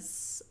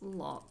as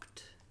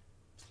locked?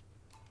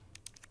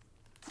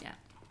 Yeah.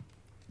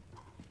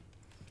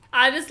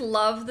 I just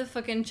love the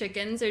fucking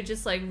chickens are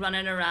just like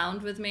running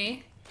around with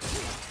me.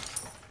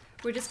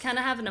 We're just kind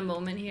of having a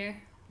moment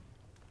here.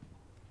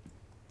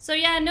 So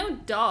yeah, no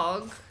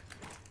dog.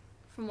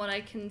 From what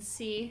I can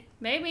see.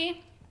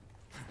 Maybe.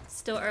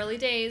 Still early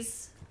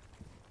days.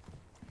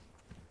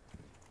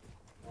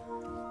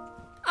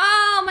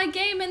 Oh, my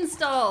game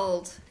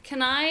installed.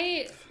 Can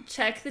I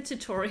check the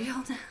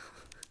tutorial now?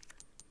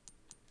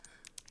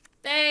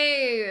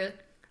 Hey.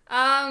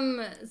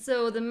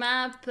 So the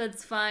map,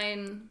 that's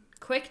fine.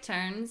 Quick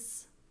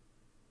turns.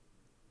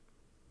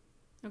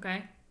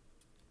 Okay.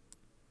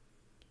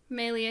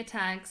 Melee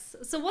attacks.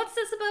 So what's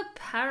this about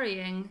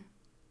parrying?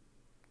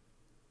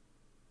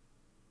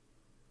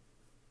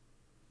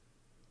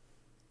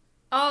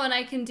 Oh, and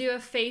I can do a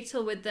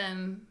fatal with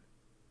them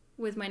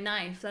with my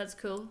knife. That's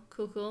cool.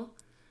 Cool, cool.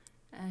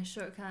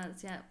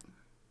 Shortcuts, yeah.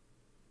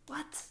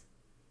 What?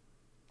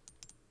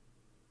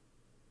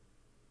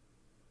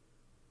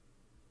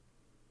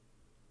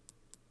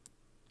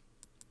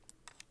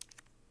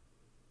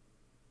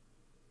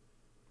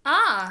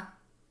 Ah!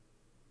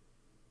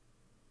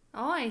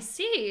 Oh, I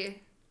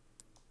see.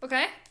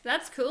 Okay,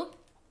 that's cool.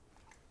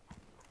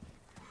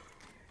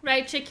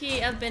 Right,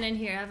 Chicky, I've been in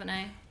here, haven't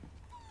I?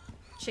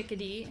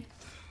 Chickadee.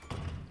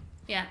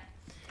 Yeah.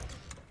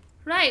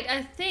 Right,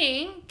 I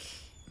think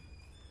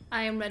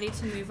I am ready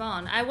to move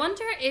on. I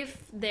wonder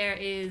if there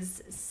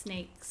is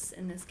snakes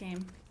in this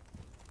game.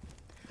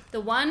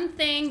 The one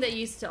thing that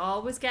used to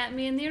always get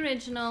me in the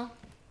original.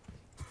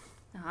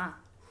 Ah.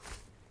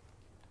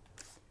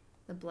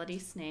 The bloody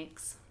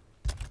snakes.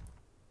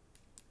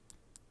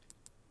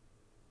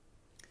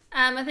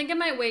 I think I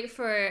might wait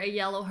for a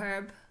yellow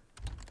herb.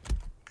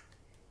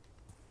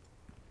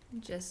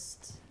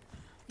 Just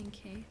in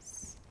case.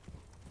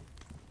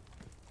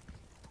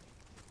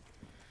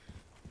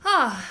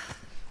 Ah,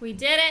 we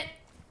did it.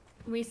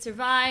 We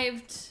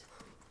survived.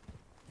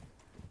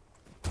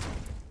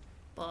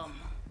 Boom.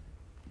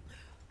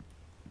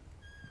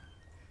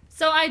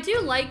 So I do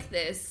like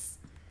this,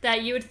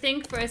 that you would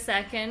think for a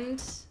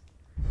second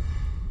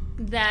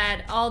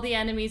that all the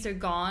enemies are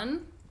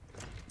gone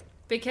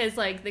because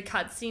like the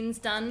cutscene's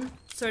done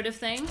sort of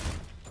thing.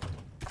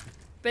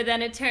 But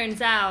then it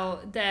turns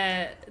out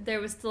that there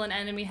was still an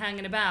enemy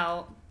hanging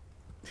about.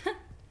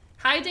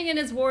 Hiding in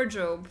his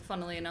wardrobe,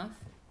 funnily enough.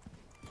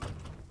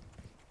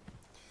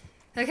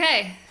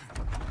 Okay,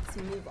 let's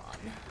move on.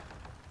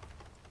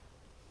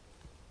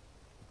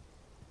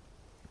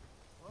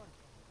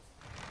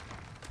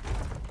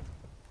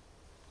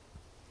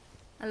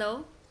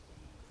 Hello?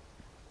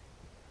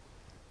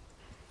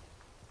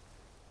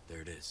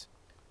 There it is.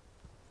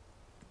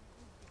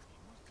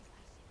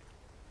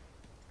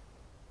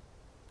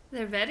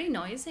 They're very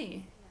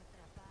noisy.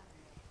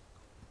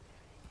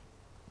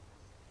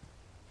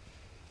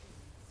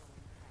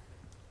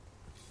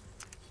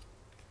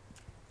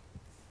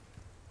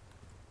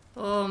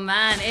 Oh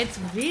man, it's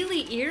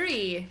really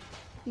eerie,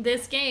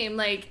 this game.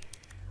 Like,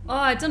 oh,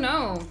 I don't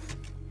know.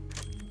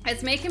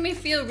 It's making me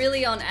feel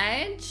really on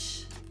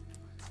edge.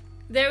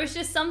 There was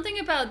just something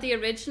about the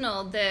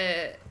original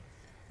that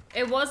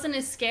it wasn't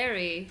as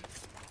scary.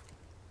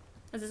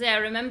 As I say, I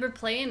remember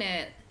playing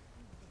it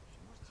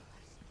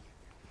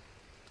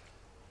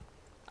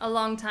a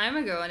long time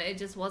ago and it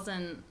just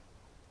wasn't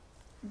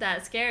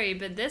that scary,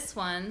 but this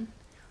one,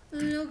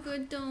 look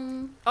at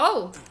them.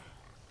 Oh!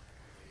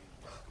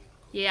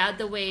 Yeah, out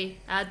the way,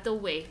 out the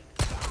way.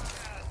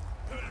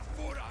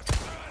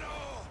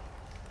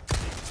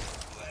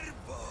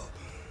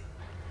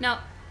 No,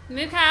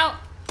 Mook out.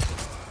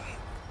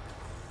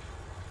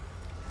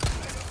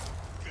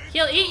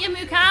 He'll eat you,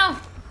 Mook out.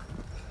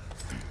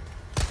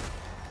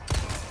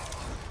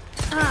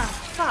 Ah,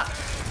 fuck.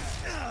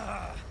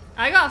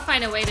 I gotta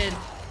find a way to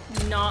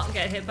not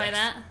get hit by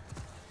that.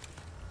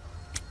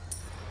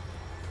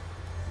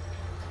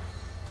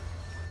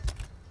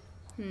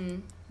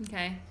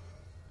 Okay.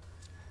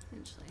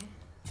 Eventually.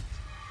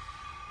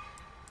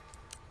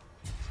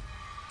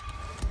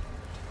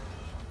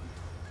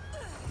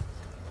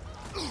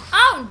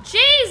 Oh,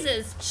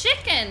 Jesus!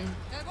 Chicken!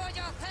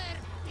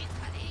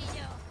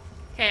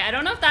 Okay, I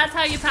don't know if that's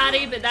how you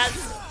patty, but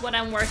that's what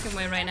I'm working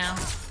with right now.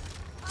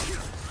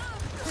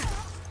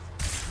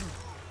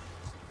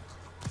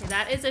 Okay,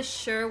 that is a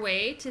sure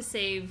way to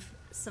save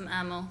some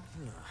ammo.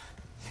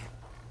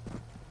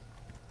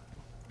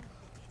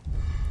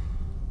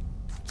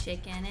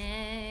 Chicken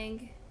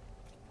egg.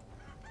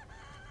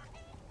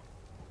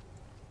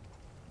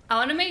 I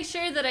want to make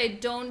sure that I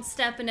don't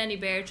step in any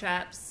bear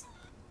traps.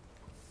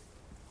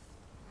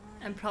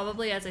 And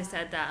probably as I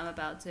said that, I'm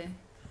about to.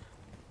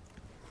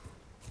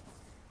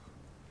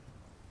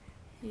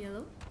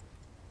 Yellow.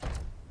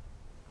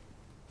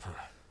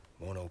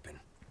 Won't open.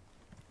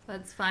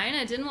 That's fine,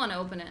 I didn't want to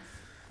open it.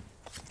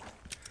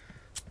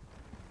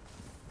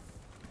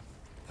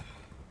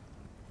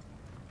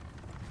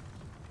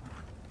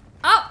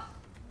 Oh!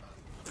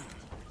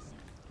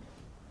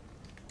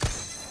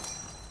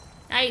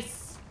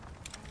 Nice.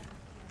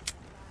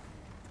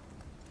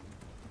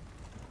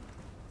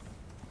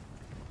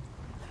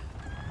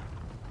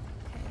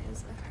 Okay,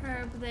 there's a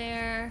herb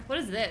there. What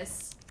is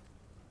this?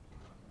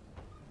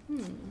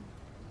 It's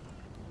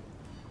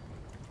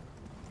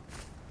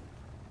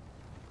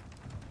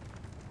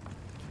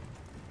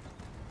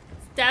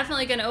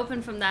definitely gonna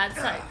open from that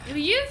side.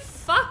 You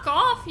fuck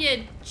off,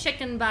 you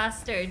chicken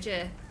bastard,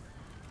 you.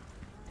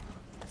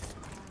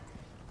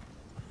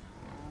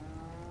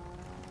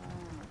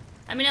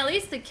 I mean, at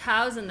least the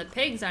cows and the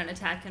pigs aren't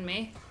attacking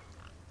me.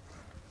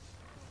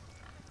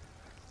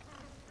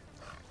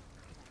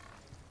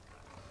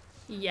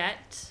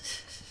 Yet.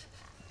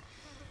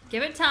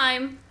 Give it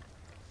time.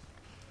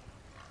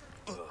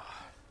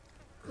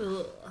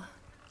 Ugh.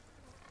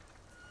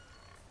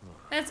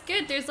 That's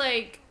good. There's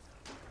like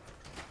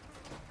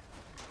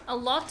a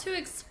lot to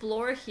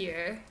explore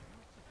here.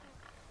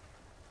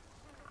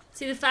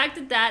 See, the fact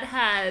that that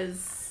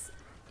has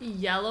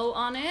yellow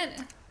on it.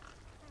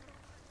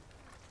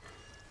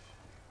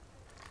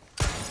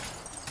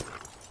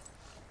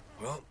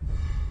 Well.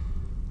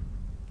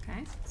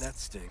 Okay. That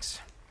stinks.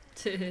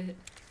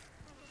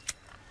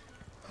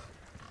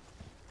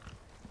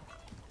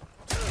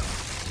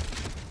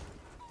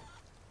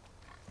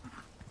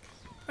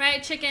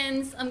 Right,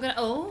 chickens. I'm gonna.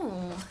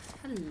 Oh,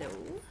 hello.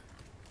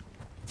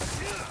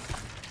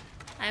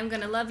 I'm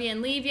gonna love you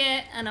and leave you,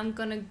 and I'm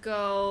gonna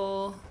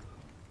go.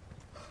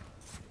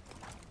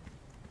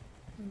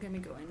 I'm gonna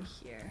go in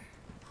here.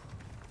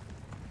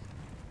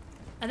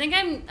 I think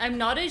I'm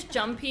not as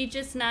jumpy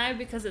just now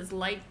because it's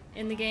light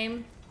in the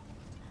game.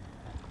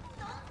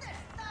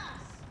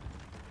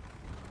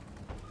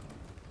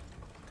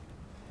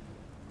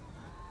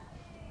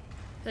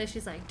 So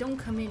she's like, don't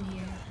come in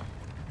here.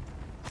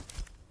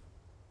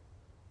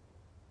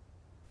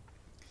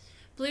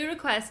 Blue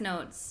request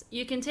notes.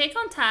 You can take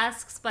on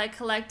tasks by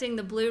collecting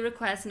the blue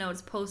request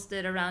notes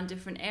posted around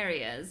different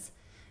areas.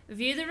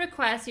 View the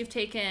requests you've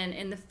taken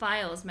in the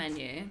files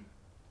menu.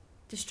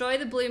 Destroy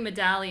the blue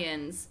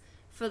medallions.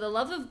 For the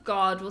love of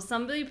God, will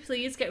somebody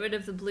please get rid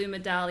of the blue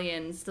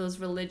medallions those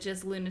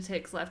religious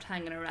lunatics left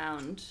hanging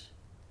around?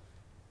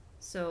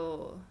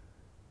 So,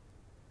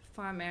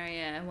 farm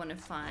area 1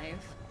 of 5.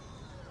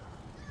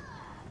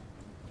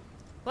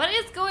 What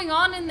is going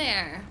on in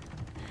there?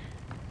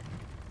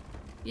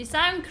 You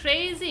sound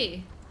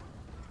crazy.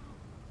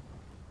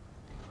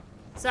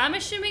 So I'm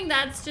assuming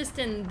that's just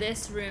in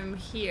this room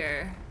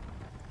here.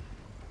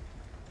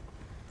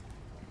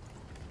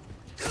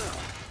 Okay,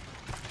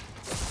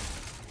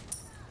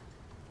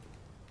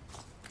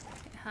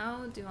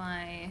 how do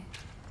I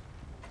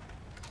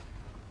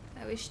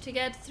wish to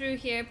get through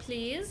here,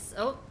 please.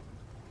 Oh.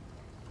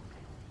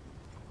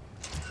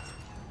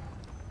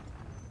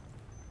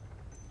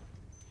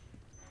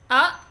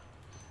 Ah.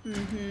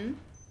 Mm-hmm.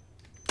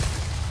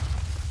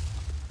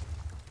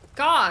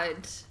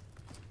 God.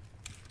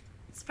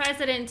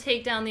 Surprised I didn't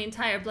take down the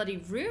entire bloody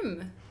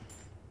room.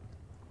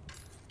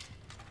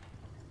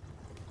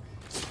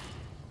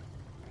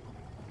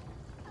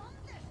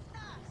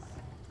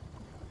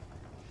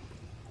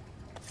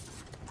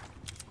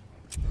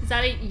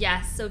 that a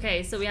yes?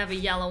 Okay, so we have a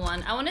yellow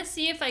one. I want to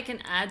see if I can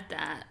add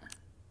that.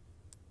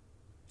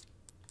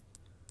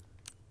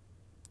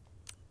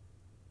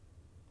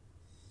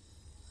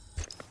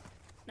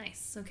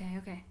 Nice. Okay,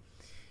 okay.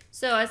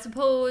 So I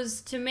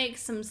suppose to make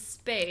some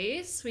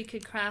space, we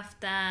could craft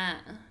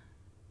that.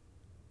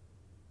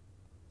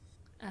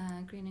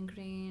 Green and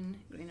green,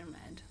 green and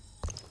red.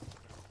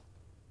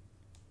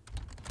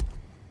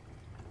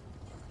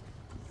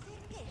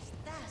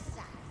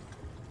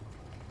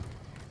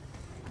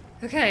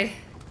 Okay.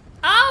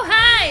 Oh,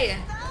 hey!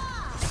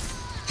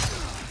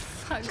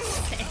 Fuck's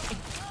sake.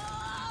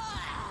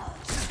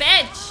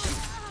 Bitch!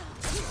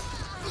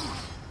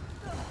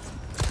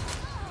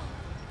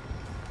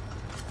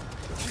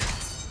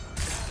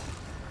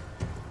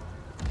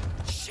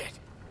 Shit.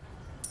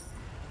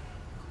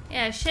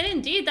 Yeah, shit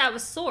indeed, that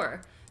was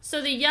sore.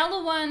 So the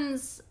yellow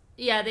ones,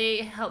 yeah, they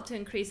help to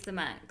increase the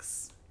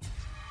max.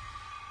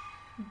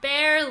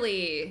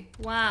 Barely.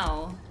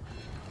 Wow.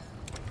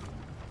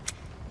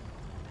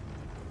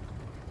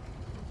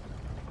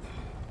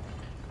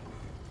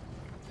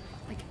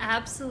 Like,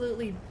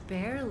 absolutely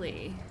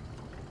barely.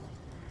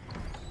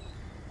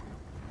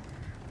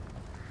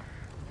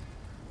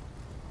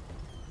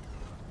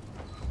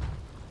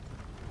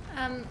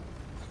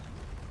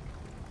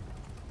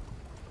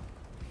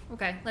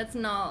 Okay, let's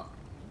not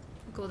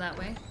go that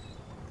way.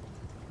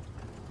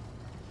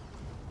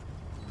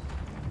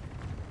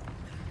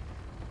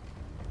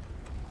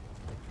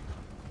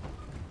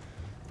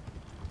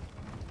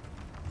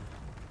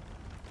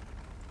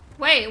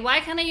 Wait, why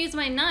can't I use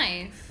my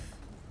knife?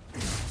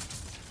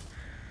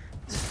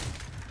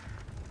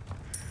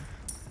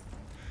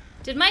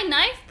 Did my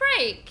knife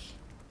break?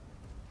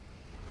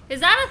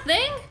 Is that a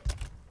thing?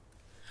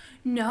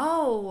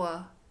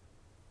 No.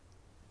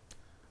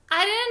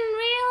 I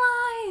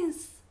didn't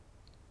realize.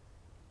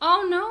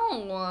 Oh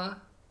no.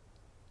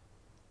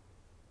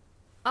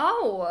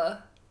 Oh.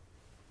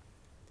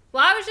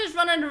 Well, I was just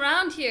running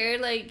around here,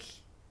 like,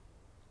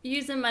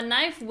 using my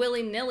knife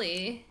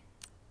willy-nilly.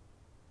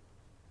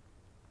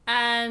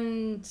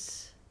 And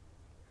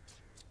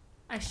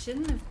I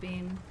shouldn't have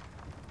been.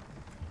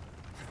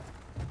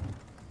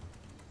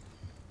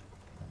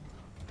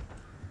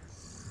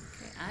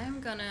 Okay,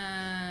 I'm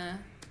gonna...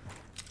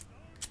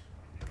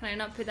 Can I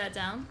not put that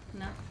down?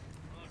 No.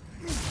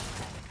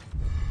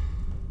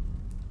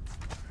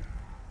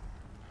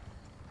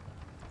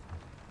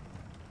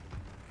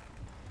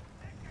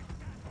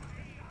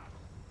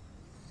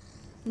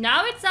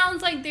 Now it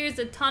sounds like there's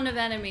a ton of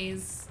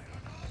enemies.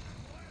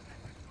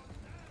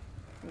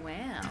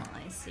 Well,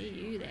 I see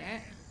you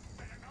there.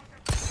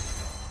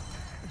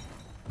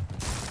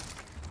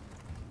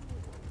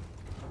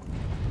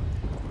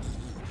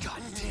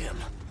 God damn.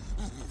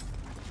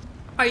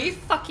 Are you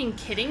fucking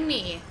kidding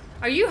me?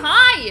 Are you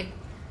high?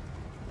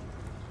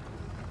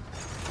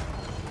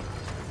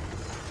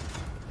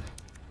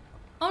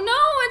 Oh no,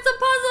 it's a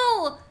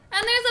puzzle!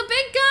 And there's a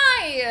big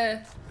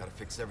guy! Gotta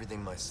fix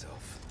everything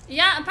myself.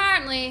 Yeah,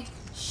 apparently.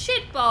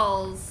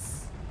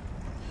 Shitballs.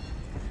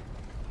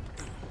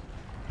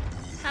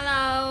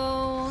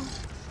 Hello.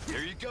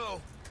 Here you go.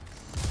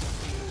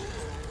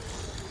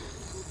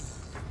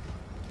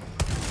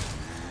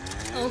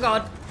 Oh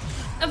god.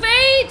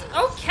 Evade!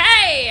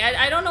 Okay!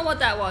 I don't know what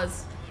that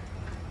was.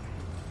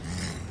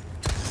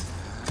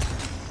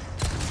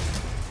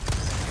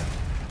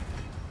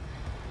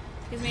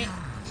 Excuse me.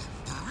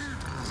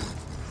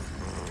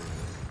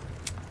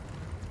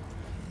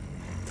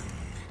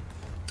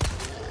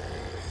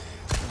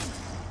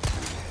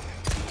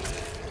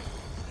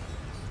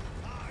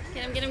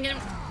 Get him, get him, get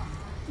him.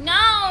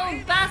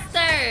 No,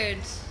 bastard!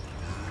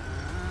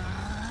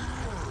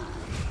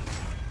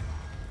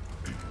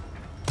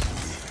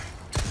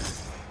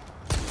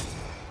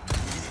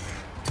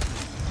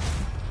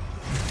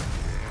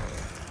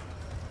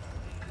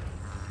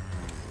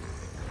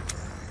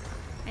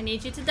 I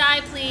need you to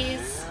die,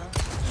 please.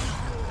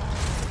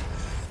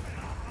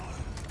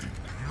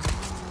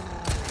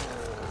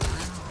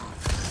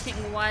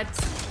 Fucking what?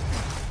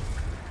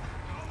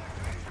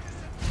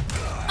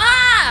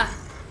 Ah!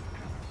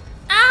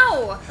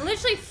 Ow! I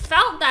literally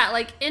felt that,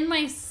 like, in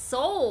my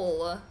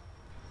soul.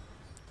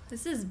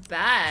 This is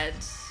bad.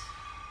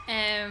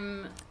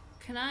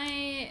 Can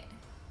I...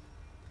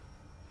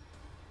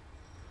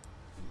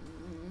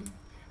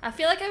 I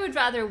feel like I would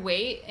rather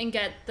wait and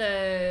get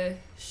the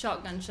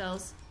shotgun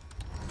shells.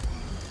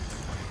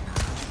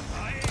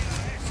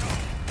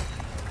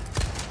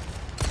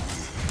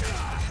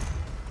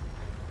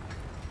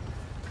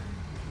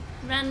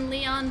 Run,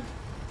 Leon.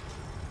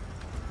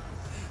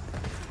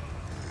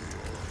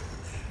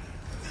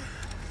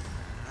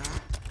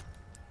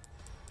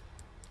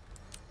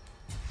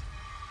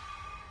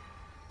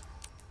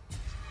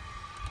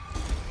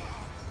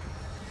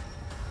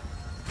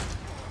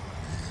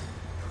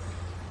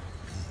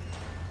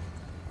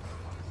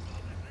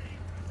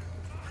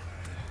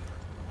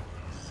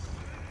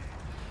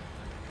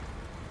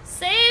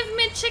 Save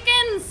me,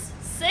 chickens!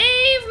 Save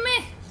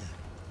me!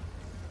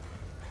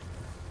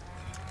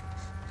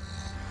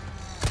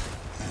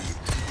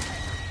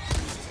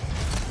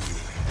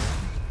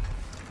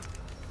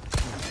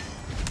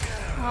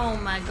 Oh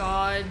my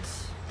god.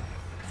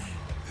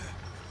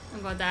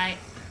 I'm gonna die.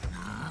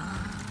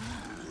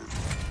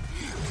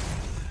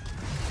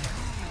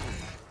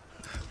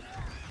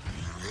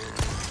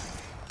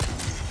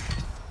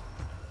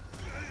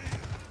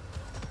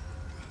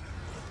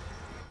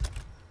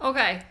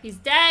 Okay, he's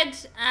dead,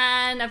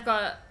 and I've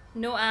got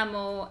no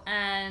ammo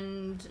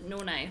and no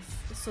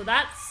knife. So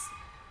that's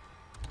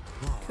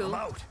cool.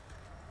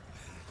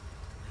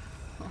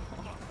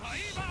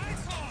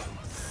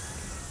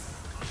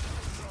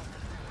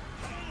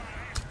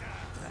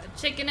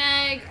 Chicken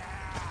egg.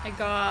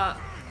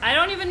 I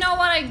don't even know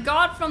what I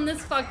got from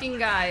this fucking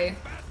guy.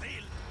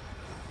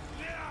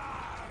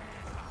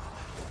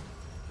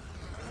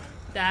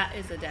 That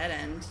is a dead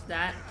end.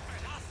 That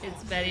is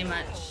very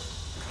much.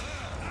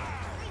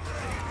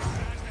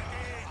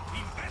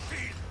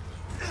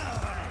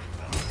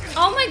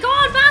 Oh my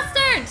god,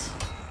 bastard!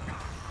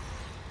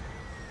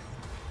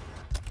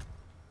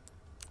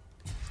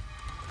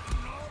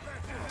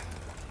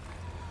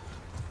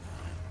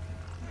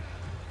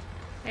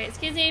 Hey,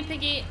 excuse me,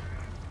 piggy.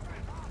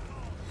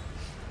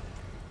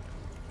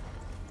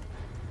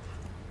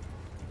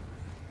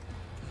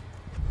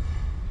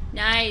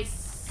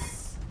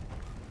 Nice.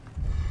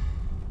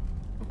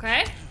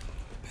 Okay.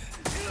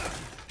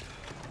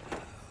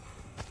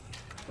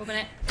 Open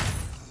it.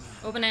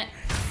 Open it.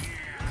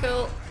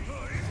 Cool.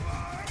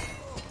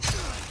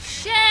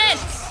 Shit!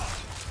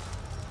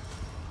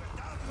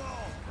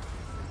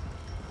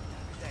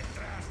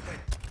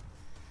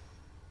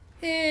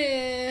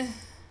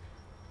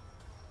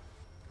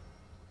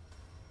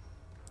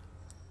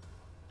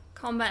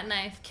 Combat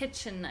knife,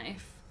 kitchen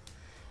knife.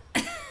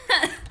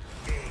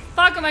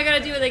 Fuck am I gonna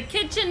do with a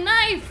kitchen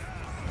knife?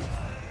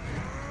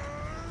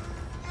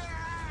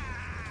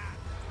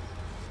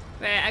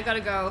 Wait, I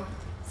gotta go.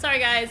 Sorry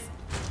guys.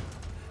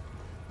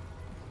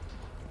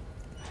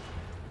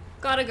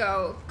 Gotta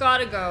go.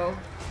 Gotta go.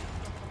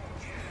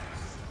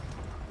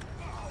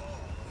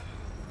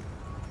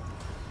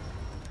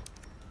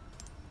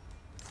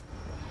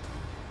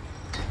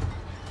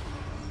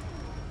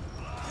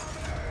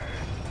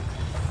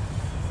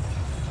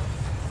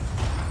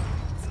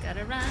 Just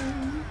gotta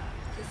run.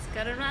 Just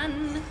gotta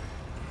run.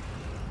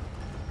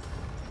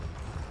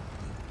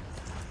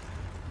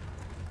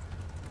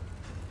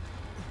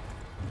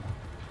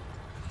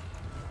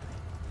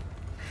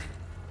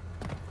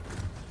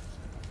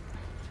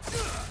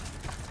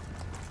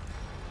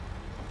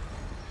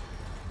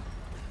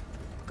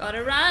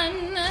 Gotta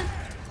run.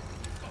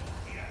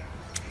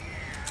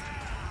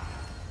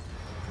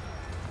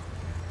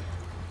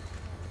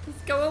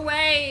 Just go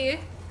away.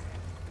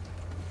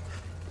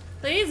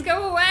 Please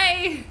go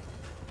away.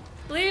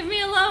 Leave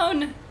me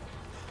alone.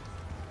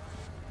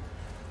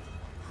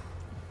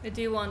 I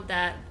do want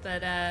that,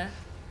 but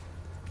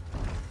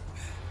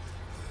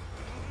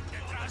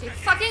you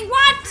fucking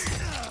what?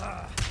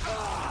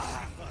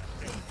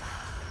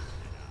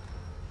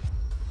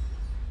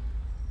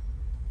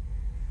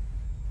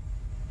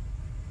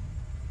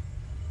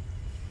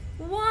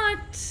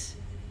 What?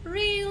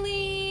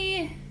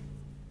 Really?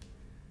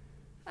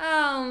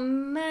 Oh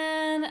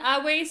man,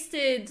 I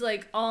wasted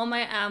like all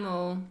my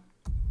ammo.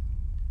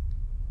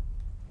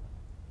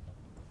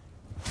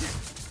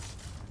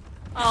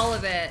 All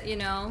of it, you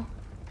know?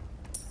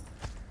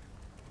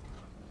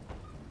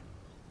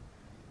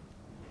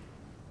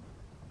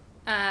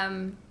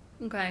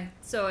 Okay,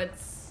 so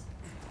it's...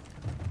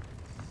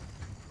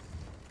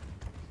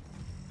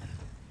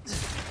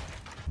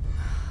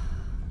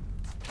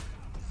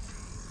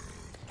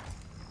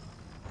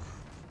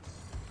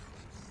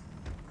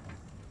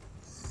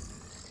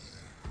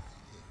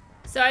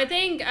 So I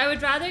think I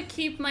would rather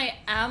keep my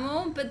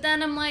ammo, but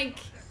then I'm like...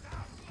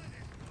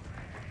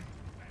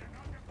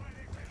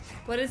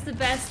 What is the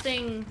best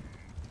thing?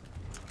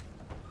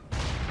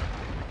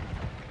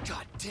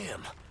 God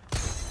damn.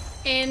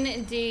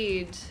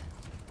 Indeed.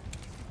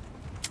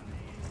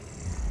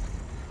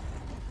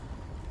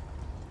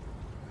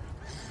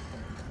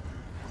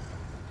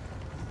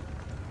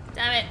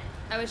 Damn it.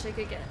 I wish I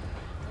could get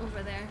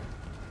over there.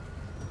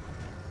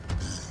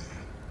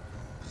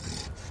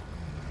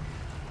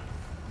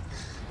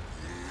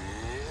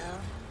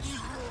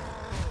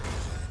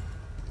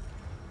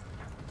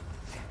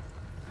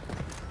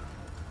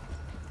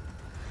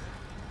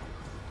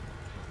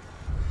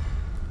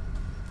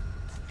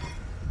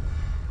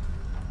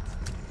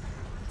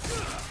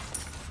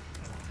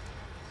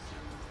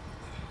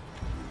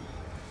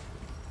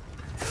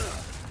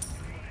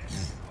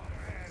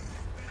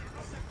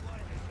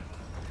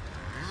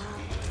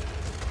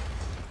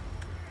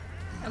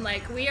 I'm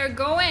like, we are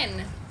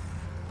going.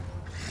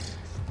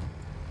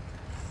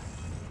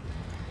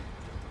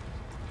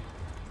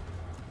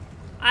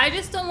 I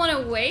just don't want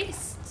to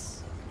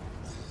waste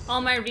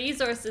all my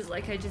resources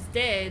like I just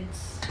did.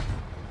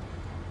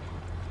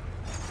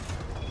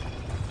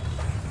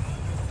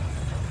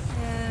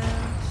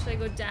 Should I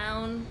go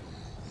down?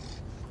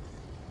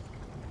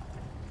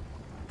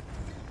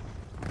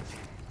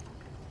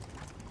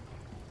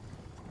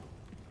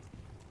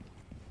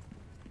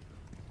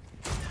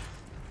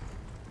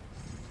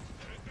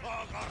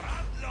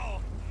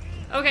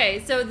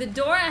 Okay, so the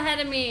door ahead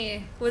of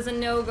me was a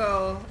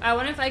no-go. I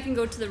wonder if I can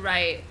go to the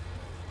right.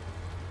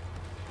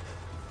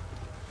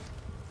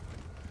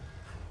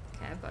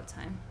 Okay, I've got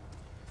time.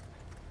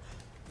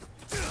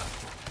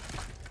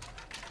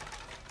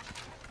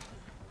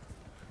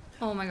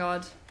 Oh my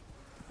god.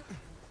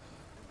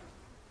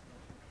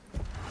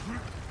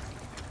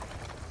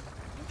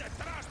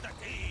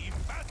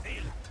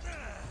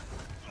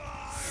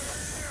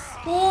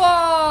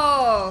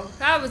 Whoa!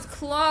 That was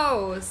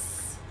close.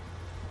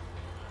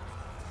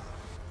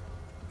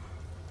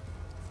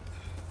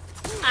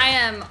 I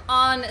am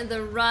on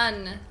the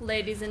run,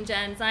 ladies and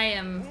gents. I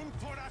am.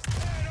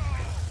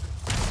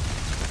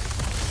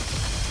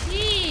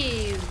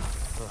 Jeez.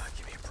 Oh,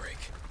 give me a break.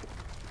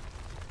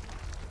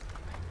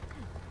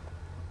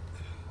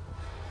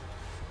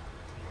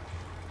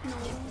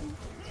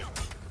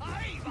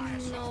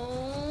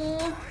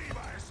 No.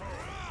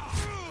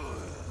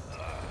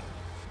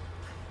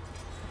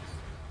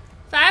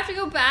 If I have to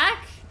go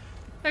back,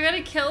 if I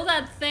gotta kill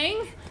that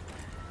thing.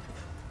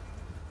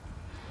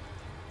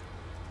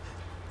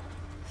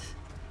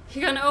 You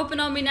gonna open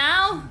on me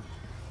now?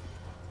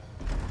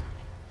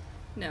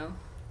 No.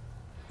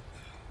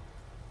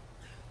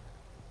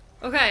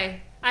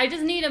 Okay, I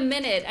just need a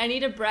minute. I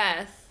need a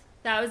breath.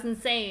 That was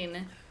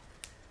insane.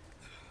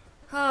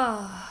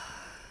 Oh.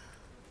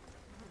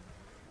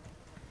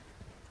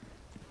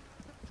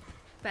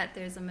 Bet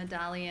there's a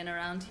medallion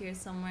around here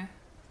somewhere.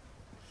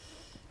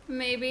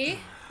 Maybe.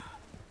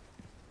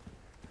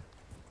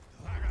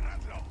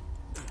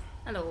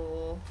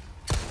 Hello.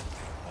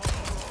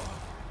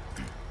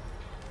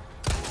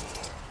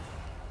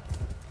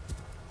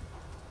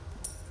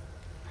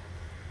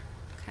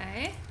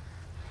 Okay.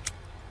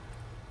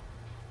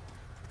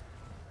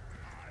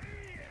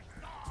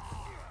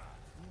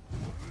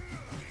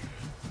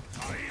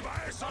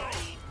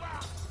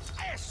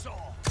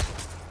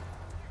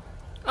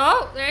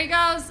 Oh, there he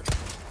goes.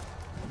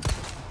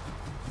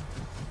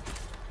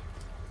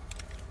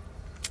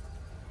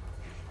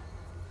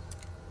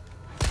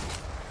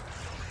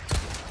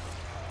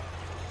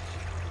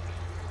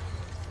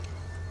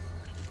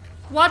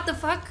 What the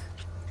fuck?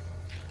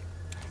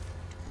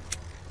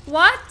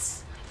 What?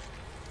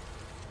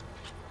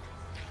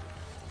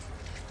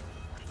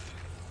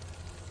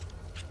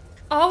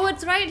 Oh,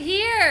 it's right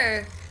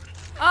here.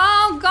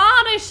 Oh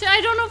god,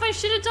 I don't know if I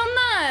should have done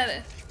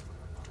that.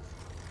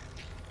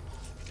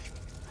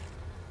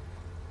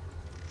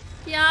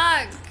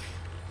 Yuck.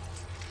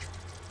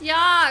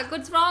 Yuck,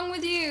 what's wrong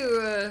with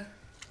you?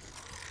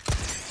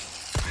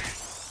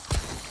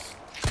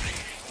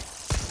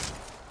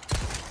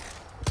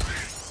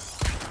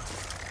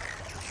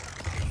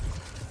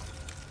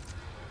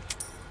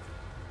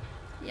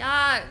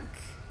 Yuck.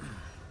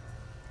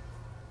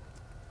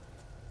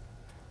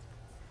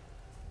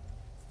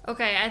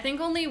 Okay, I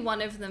think only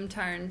one of them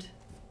turned.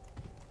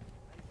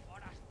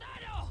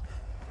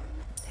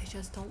 They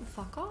just don't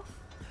fuck off.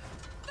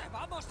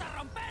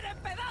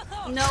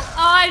 No, oh,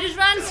 I just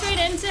ran straight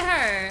into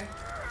her.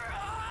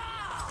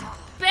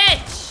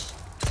 Bitch!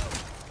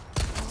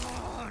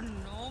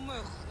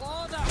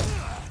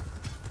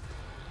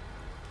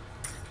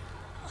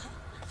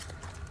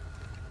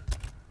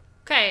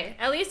 Okay,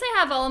 at least I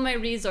have all of my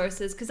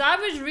resources, because I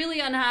was really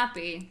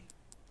unhappy.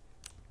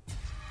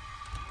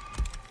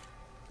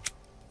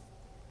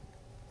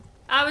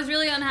 I was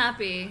really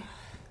unhappy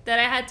that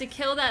I had to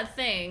kill that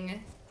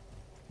thing.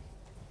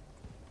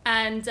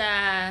 And,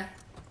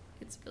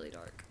 it's really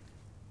dark.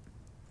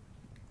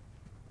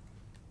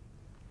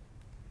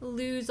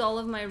 Lose all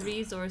of my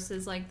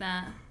resources like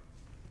that.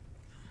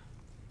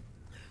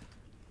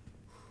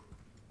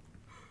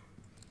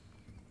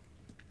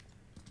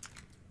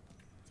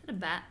 Is that a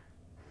bat?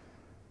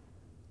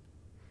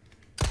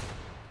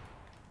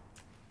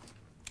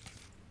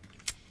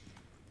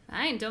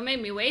 Fine, don't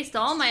make me waste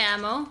all my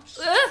ammo.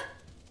 Ugh!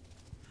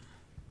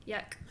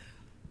 Yuck.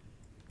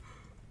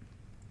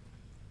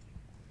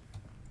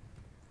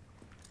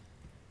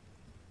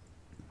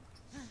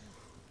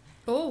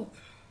 Oh.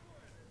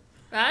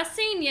 I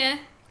seen ya.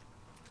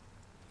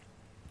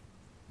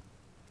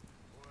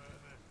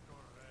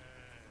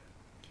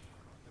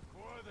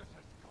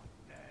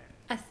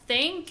 I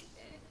think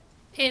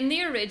in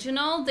the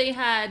original they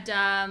had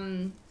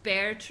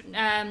bear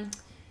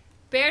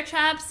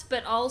traps,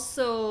 but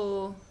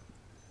also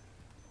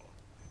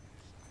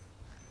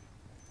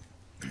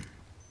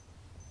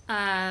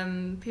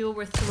people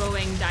were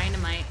throwing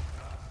dynamite.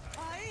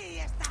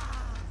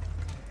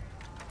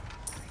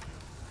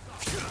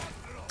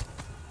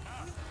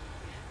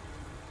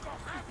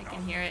 I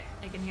can hear it.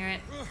 I can hear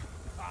it.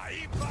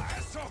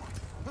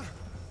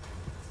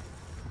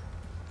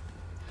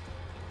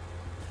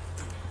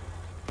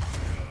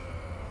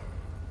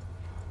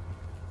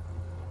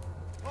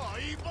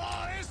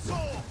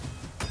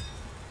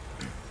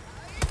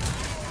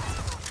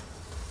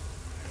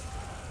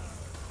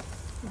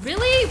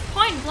 Really?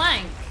 Point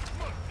blank.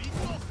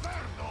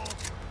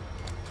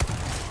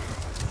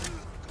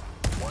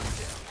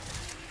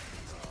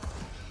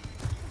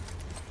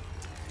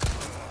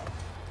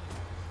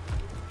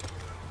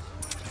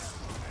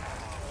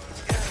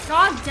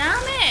 God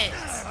damn it!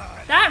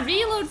 That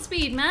reload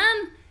speed,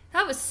 man!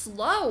 That was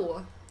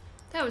slow.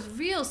 That was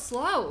real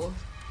slow.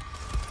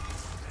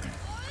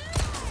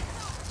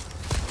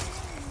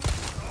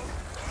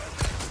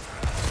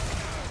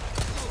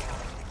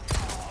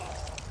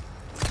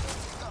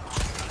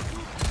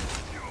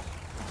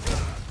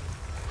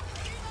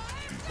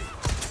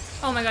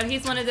 Oh my god,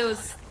 he's one of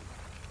those.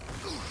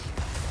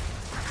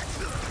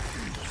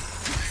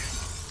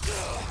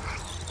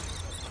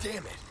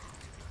 Damn it.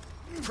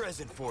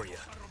 Present for you.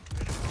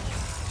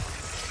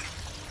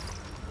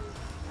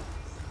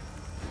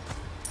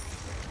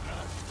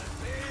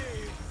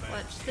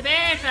 Watch the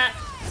bear trap.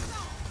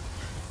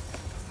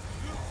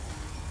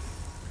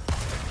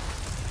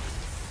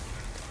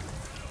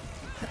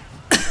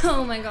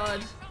 Oh my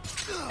god.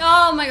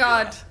 Oh my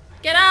god.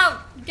 Get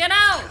out! Get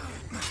out!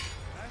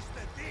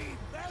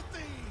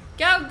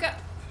 Go, go!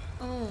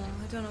 Oh,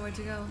 I don't know where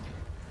to go.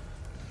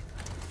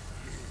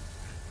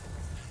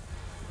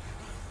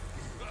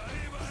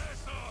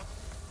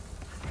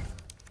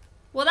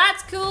 Well,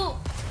 that's cool.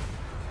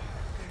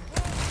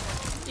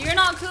 You're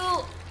not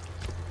cool.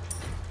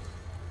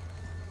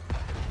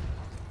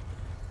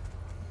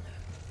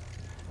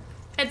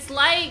 It's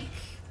like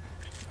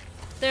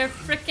they're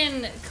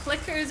frickin'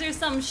 clickers or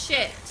some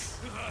shit.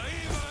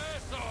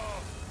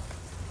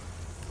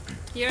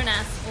 You're an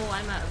ass. Oh,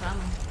 I'm out of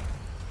ammo.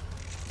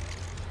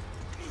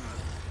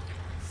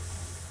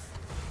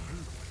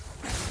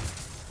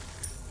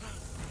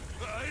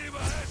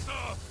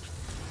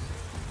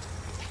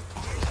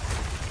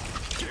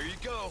 There you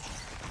go.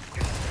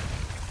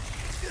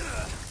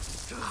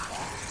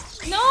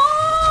 No!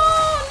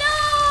 No!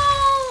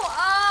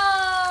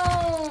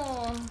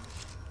 Oh!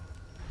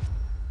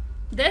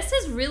 This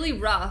is really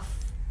rough.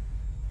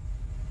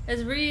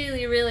 It's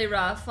really, really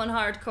rough on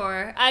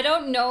hardcore. I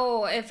don't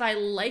know if I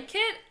like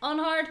it on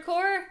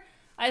hardcore.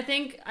 I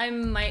think I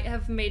might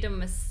have made a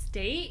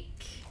mistake.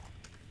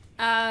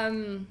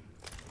 I'll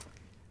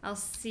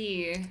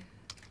see.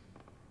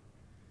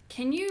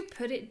 Can you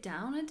put it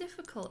down a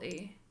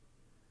difficulty?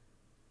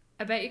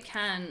 I bet you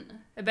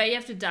can. I bet you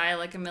have to die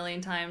like a million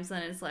times,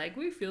 then it's like,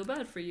 we feel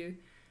bad for you.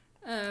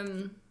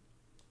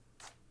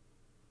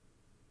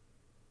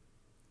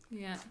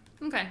 Yeah,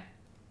 okay.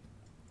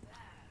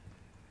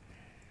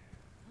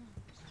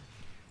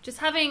 Just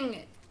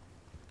having,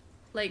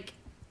 like,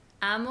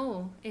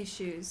 ammo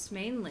issues,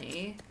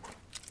 mainly.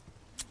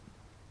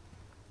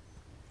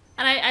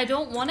 And I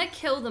don't want to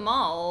kill them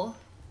all.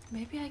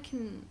 Maybe I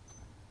can...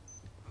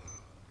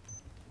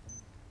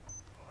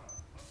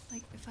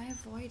 Like, if I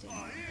avoid it...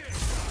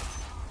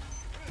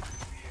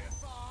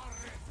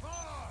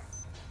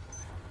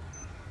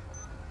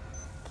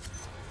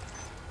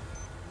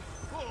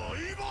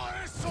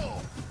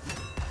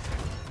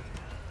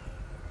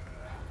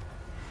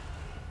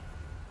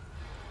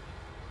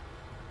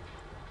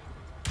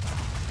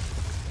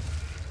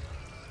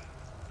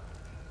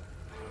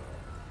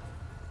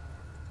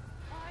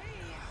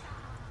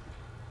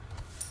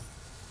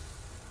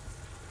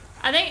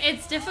 I think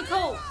it's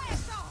difficult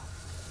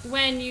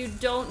when you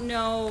don't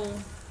know...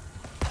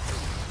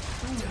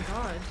 Oh my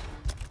god.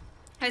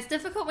 It's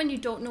difficult when you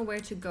don't know where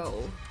to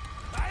go.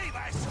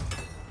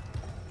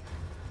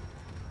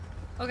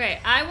 Okay,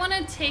 I want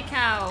to take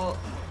out...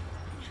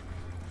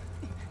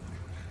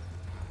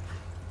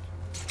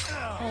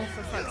 Oh,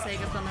 for fuck's sake,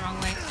 I've gone the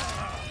wrong way.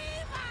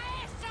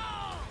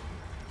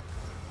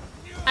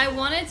 I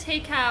want to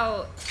take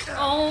out...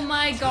 Oh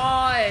my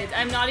god,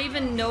 I'm not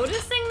even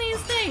noticing these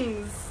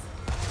things.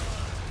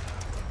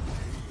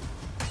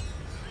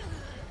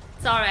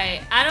 It's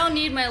alright. I don't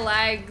need my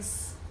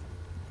legs.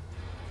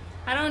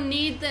 I don't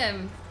need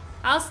them.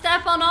 I'll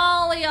step on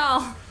all of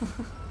y'all.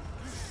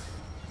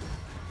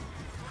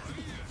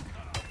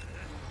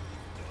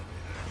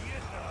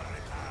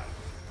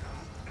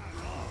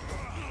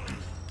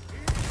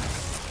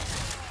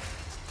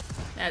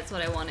 That's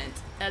what I wanted.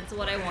 That's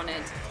what I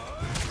wanted.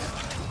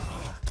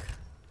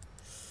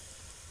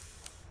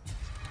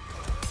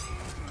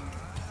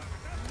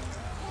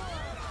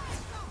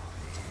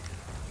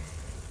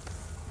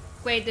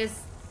 Wait, there's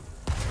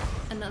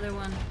another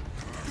one.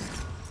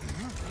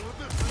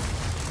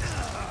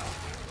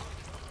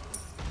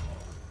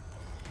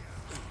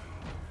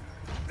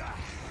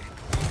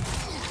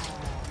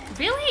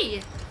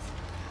 Really?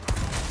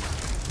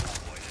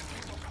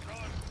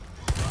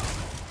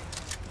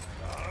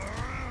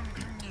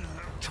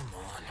 Come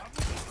on.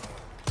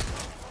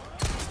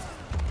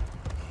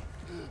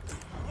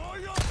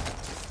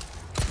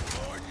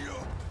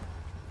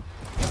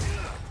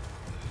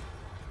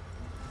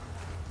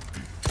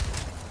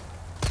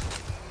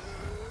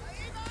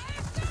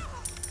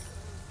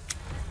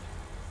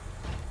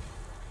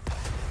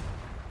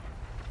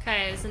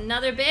 Okay, there's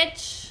another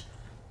bitch.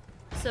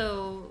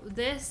 So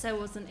this I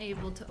wasn't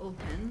able to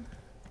open.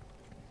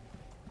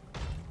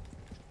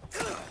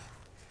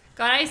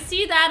 God, I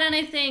see that and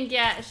I think,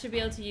 yeah, I should be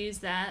able to use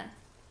that.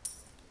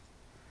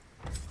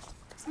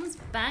 Someone's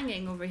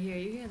banging over here,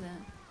 you hear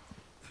that?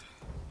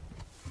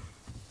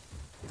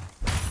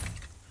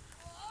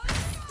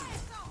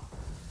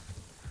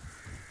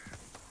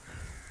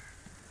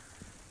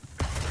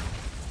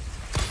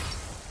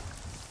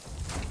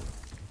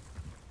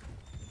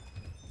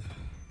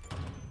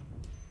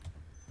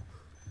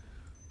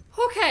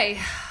 Okay.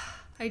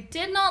 I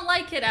did not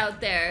like it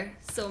out there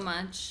so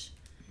much.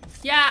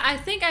 Yeah, I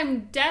think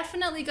I'm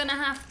definitely gonna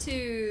have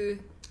to...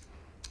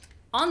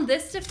 On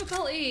this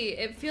difficulty,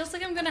 it feels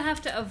like I'm gonna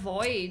have to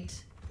avoid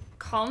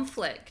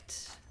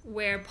conflict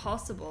where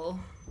possible.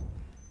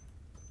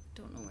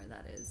 Don't know where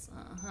that is.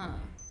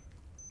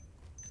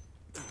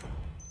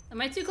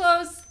 Am I too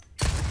close?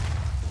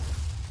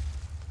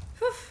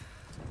 Whew.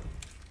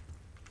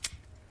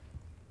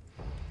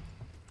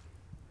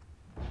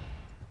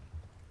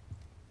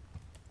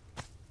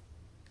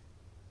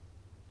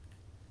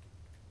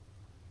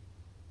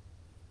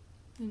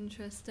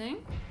 Interesting.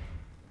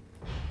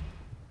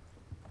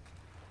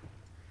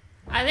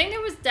 I think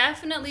there was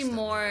definitely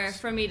more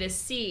for me to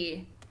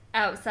see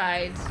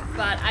outside,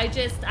 but I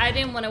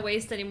didn't want to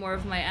waste any more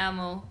of my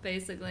ammo,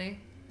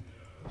 basically.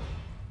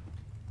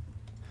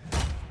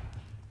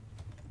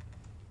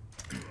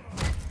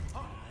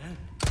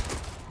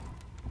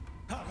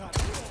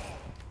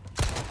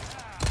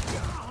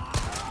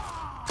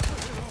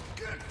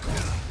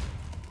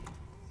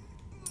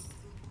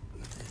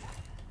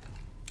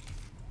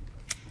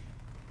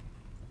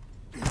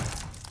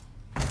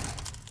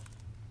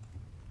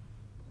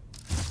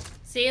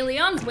 See,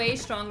 Leon's way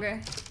stronger.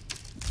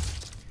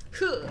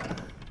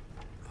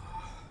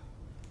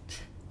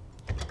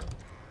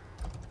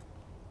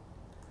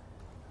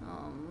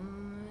 Oh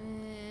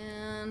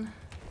man.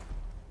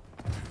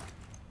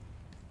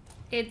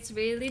 It's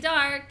really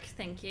dark,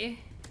 thank you.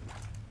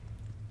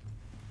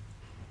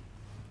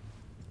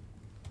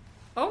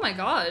 Oh my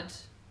god.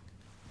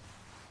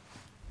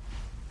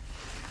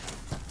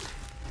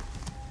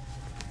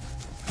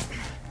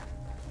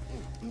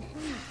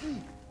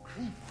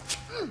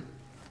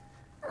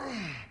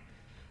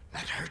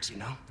 That hurts, you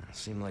know?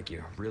 Seemed like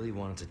you really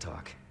wanted to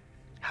talk.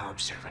 How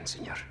observant,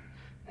 senor.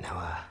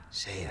 Now,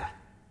 say,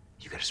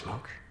 you got a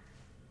smoke?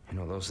 You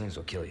know, those things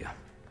will kill you.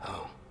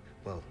 Oh,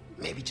 well,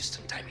 maybe just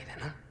untie me then,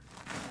 huh?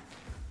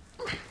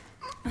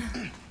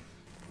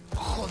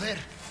 Joder,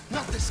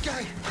 not this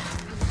guy!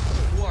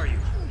 Who are you?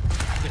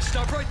 Yeah,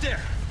 stop right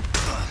there!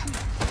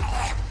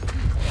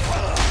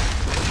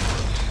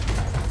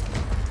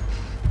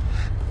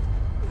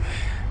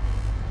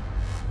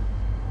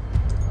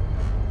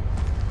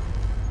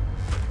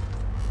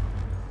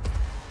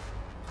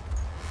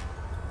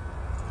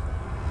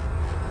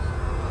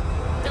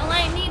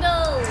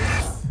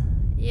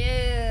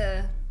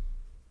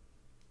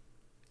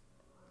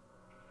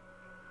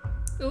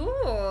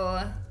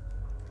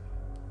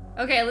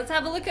 Okay, let's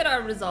have a look at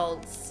our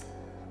results.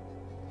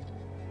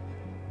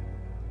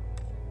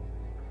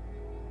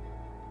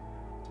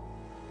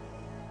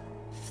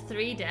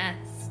 Three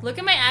deaths. Look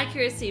at my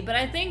accuracy, but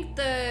I think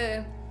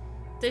the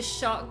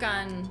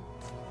shotgun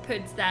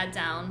puts that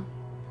down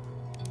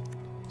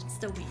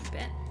just a wee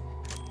bit.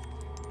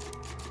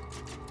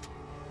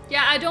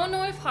 Yeah, I don't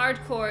know if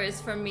hardcore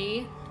is for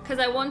me because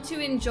I want to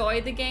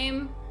enjoy the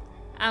game.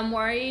 I'm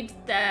worried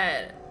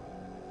that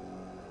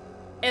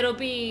it'll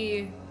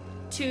be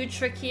too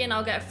tricky and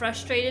I'll get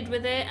frustrated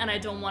with it, and I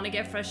don't want to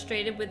get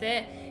frustrated with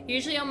it.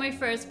 Usually on my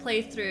first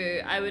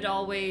playthrough, I would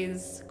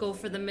always go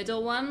for the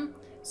middle one.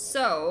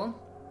 So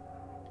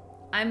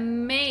I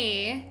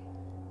may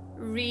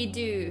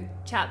redo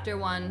chapter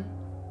 1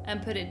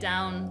 and put it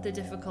down the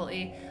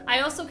difficulty. I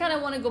also kind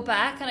of want to go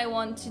back and I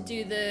want to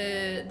do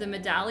the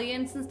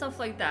medallions and stuff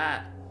like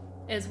that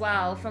as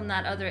well from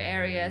that other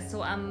area,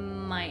 so I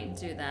might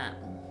do that.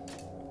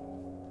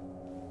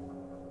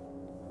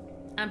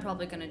 I'm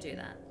probably gonna do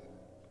that.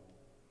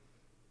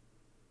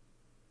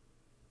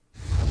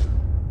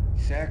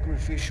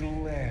 Sacrificial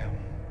lamb,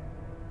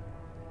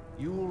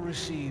 you will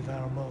receive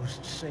our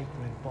most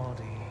sacred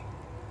body.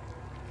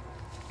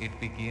 It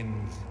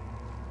begins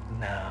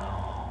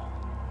now.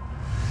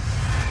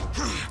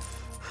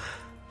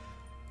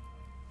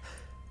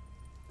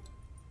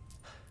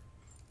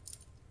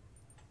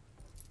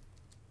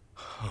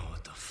 Oh,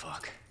 what the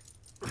fuck?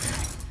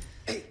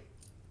 Hey,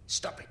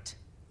 stop it.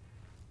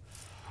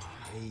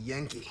 Hey,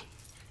 Yankee.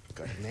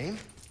 Got a name?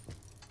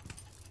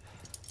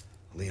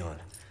 Leon.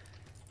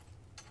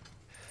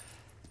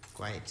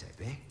 Quiet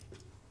type, eh?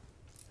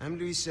 I'm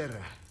Luis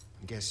Serra.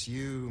 Guess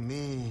you,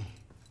 me,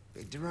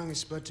 picked the wrong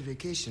spot to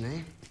vacation,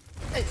 eh?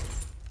 Hey!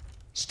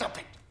 Stop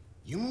it!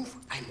 You move,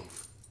 I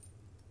move.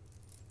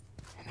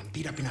 And I'm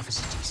beat up enough as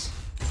it is.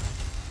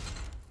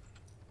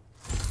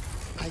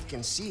 I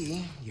can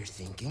see you're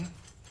thinking.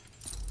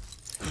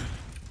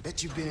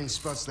 Bet you've been in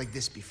spots like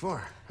this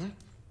before, huh?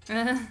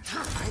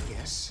 I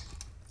guess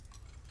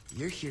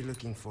you're here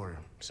looking for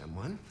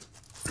someone.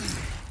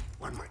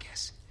 One more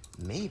guess.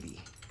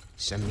 Maybe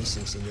some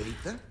missing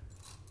señorita?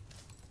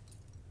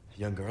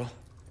 Young girl?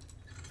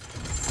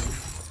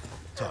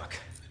 Talk.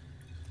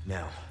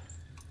 Now.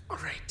 All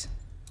right.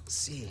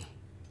 See,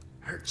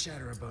 heard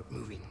chatter about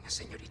moving a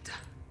señorita.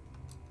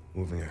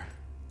 Moving her.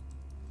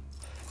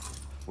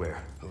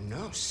 Where? Who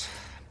knows?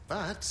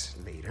 But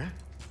later,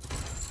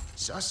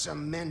 saw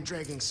some men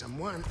dragging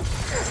someone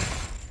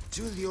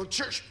to the old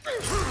church.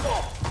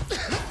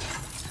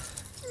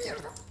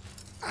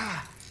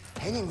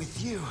 Hanging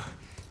with you,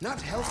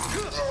 not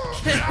helpful.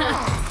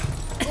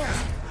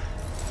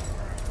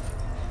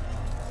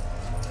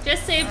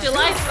 Just saved your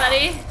life,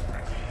 buddy.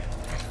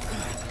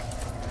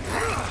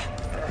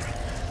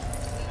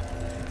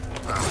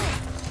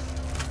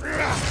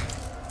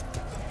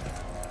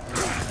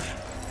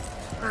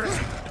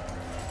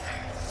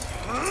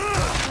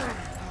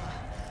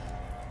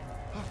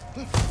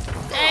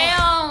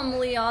 Damn,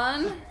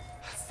 Leon.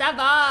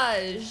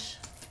 Savage.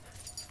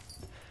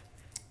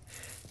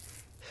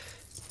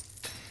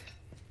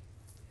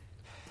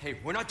 Hey,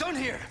 we're not done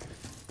here!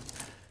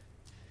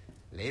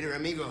 Later,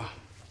 amigo.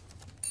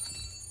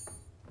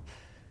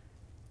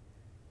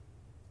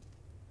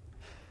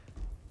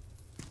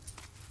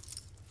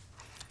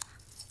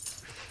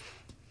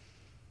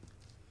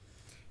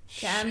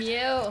 Damn you.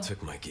 I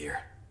took my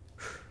gear.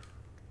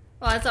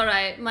 Well, that's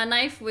alright. My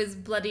knife was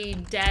bloody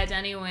dead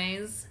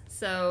anyways,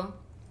 so...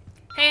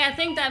 Hey, I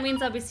think that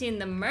means I'll be seeing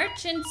the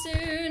merchant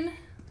soon.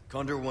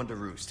 Condor 1 to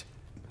roost.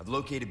 I've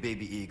located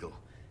Baby Eagle.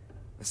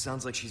 It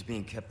sounds like she's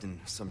being kept in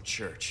some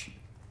church.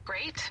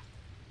 Great.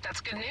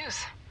 That's good news.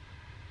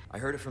 I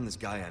heard it from this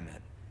guy I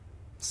met.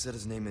 Said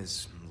his name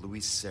is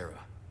Luis Serra.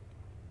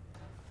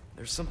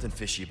 There's something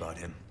fishy about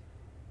him.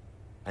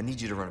 I need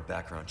you to run a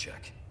background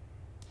check.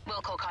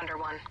 Will call Condor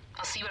 1.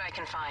 I'll see what I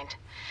can find.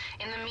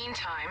 In the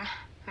meantime,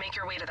 make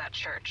your way to that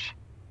church.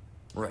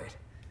 Right.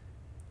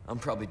 I'm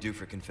probably due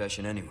for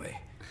confession anyway.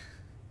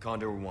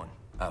 Condor 1,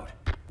 out.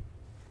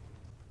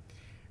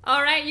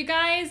 Alright, you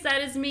guys,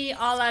 that is me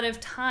all out of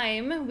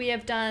time. We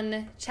have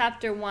done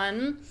chapter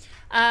 1.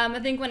 I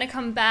think when I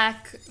come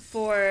back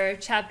for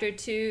chapter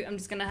 2, I'm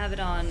just going to have it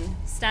on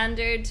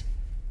standard.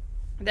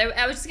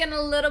 I was just getting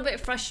a little bit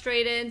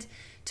frustrated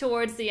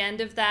towards the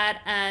end of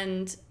that,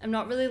 and I'm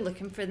not really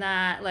looking for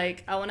that.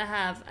 Like, I want to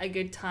have a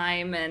good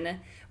time, and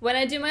when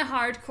I do my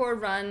hardcore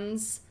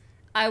runs,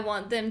 I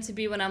want them to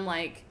be when I'm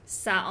like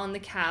sat on the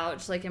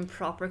couch, like in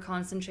proper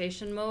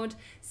concentration mode.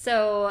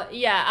 So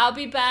yeah, I'll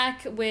be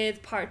back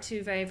with part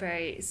 2 very,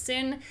 very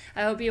soon.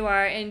 I hope you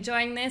are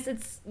enjoying this.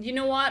 It's, you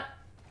know what?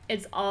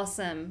 It's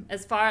awesome.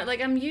 As far,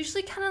 like, I'm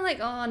usually kind of like,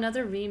 oh,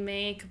 another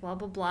remake, blah,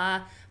 blah,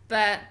 blah.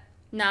 But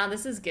nah,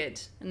 this is good,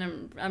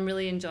 and I'm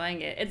really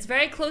enjoying it. It's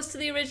very close to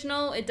the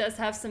original. It does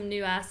have some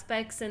new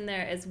aspects in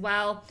there as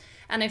well.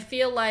 And I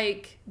feel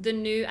like the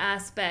new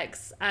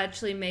aspects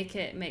actually make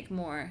it make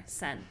more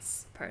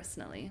sense,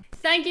 personally.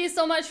 Thank you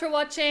so much for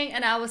watching,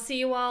 and I will see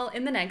you all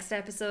in the next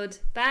episode.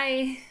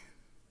 Bye!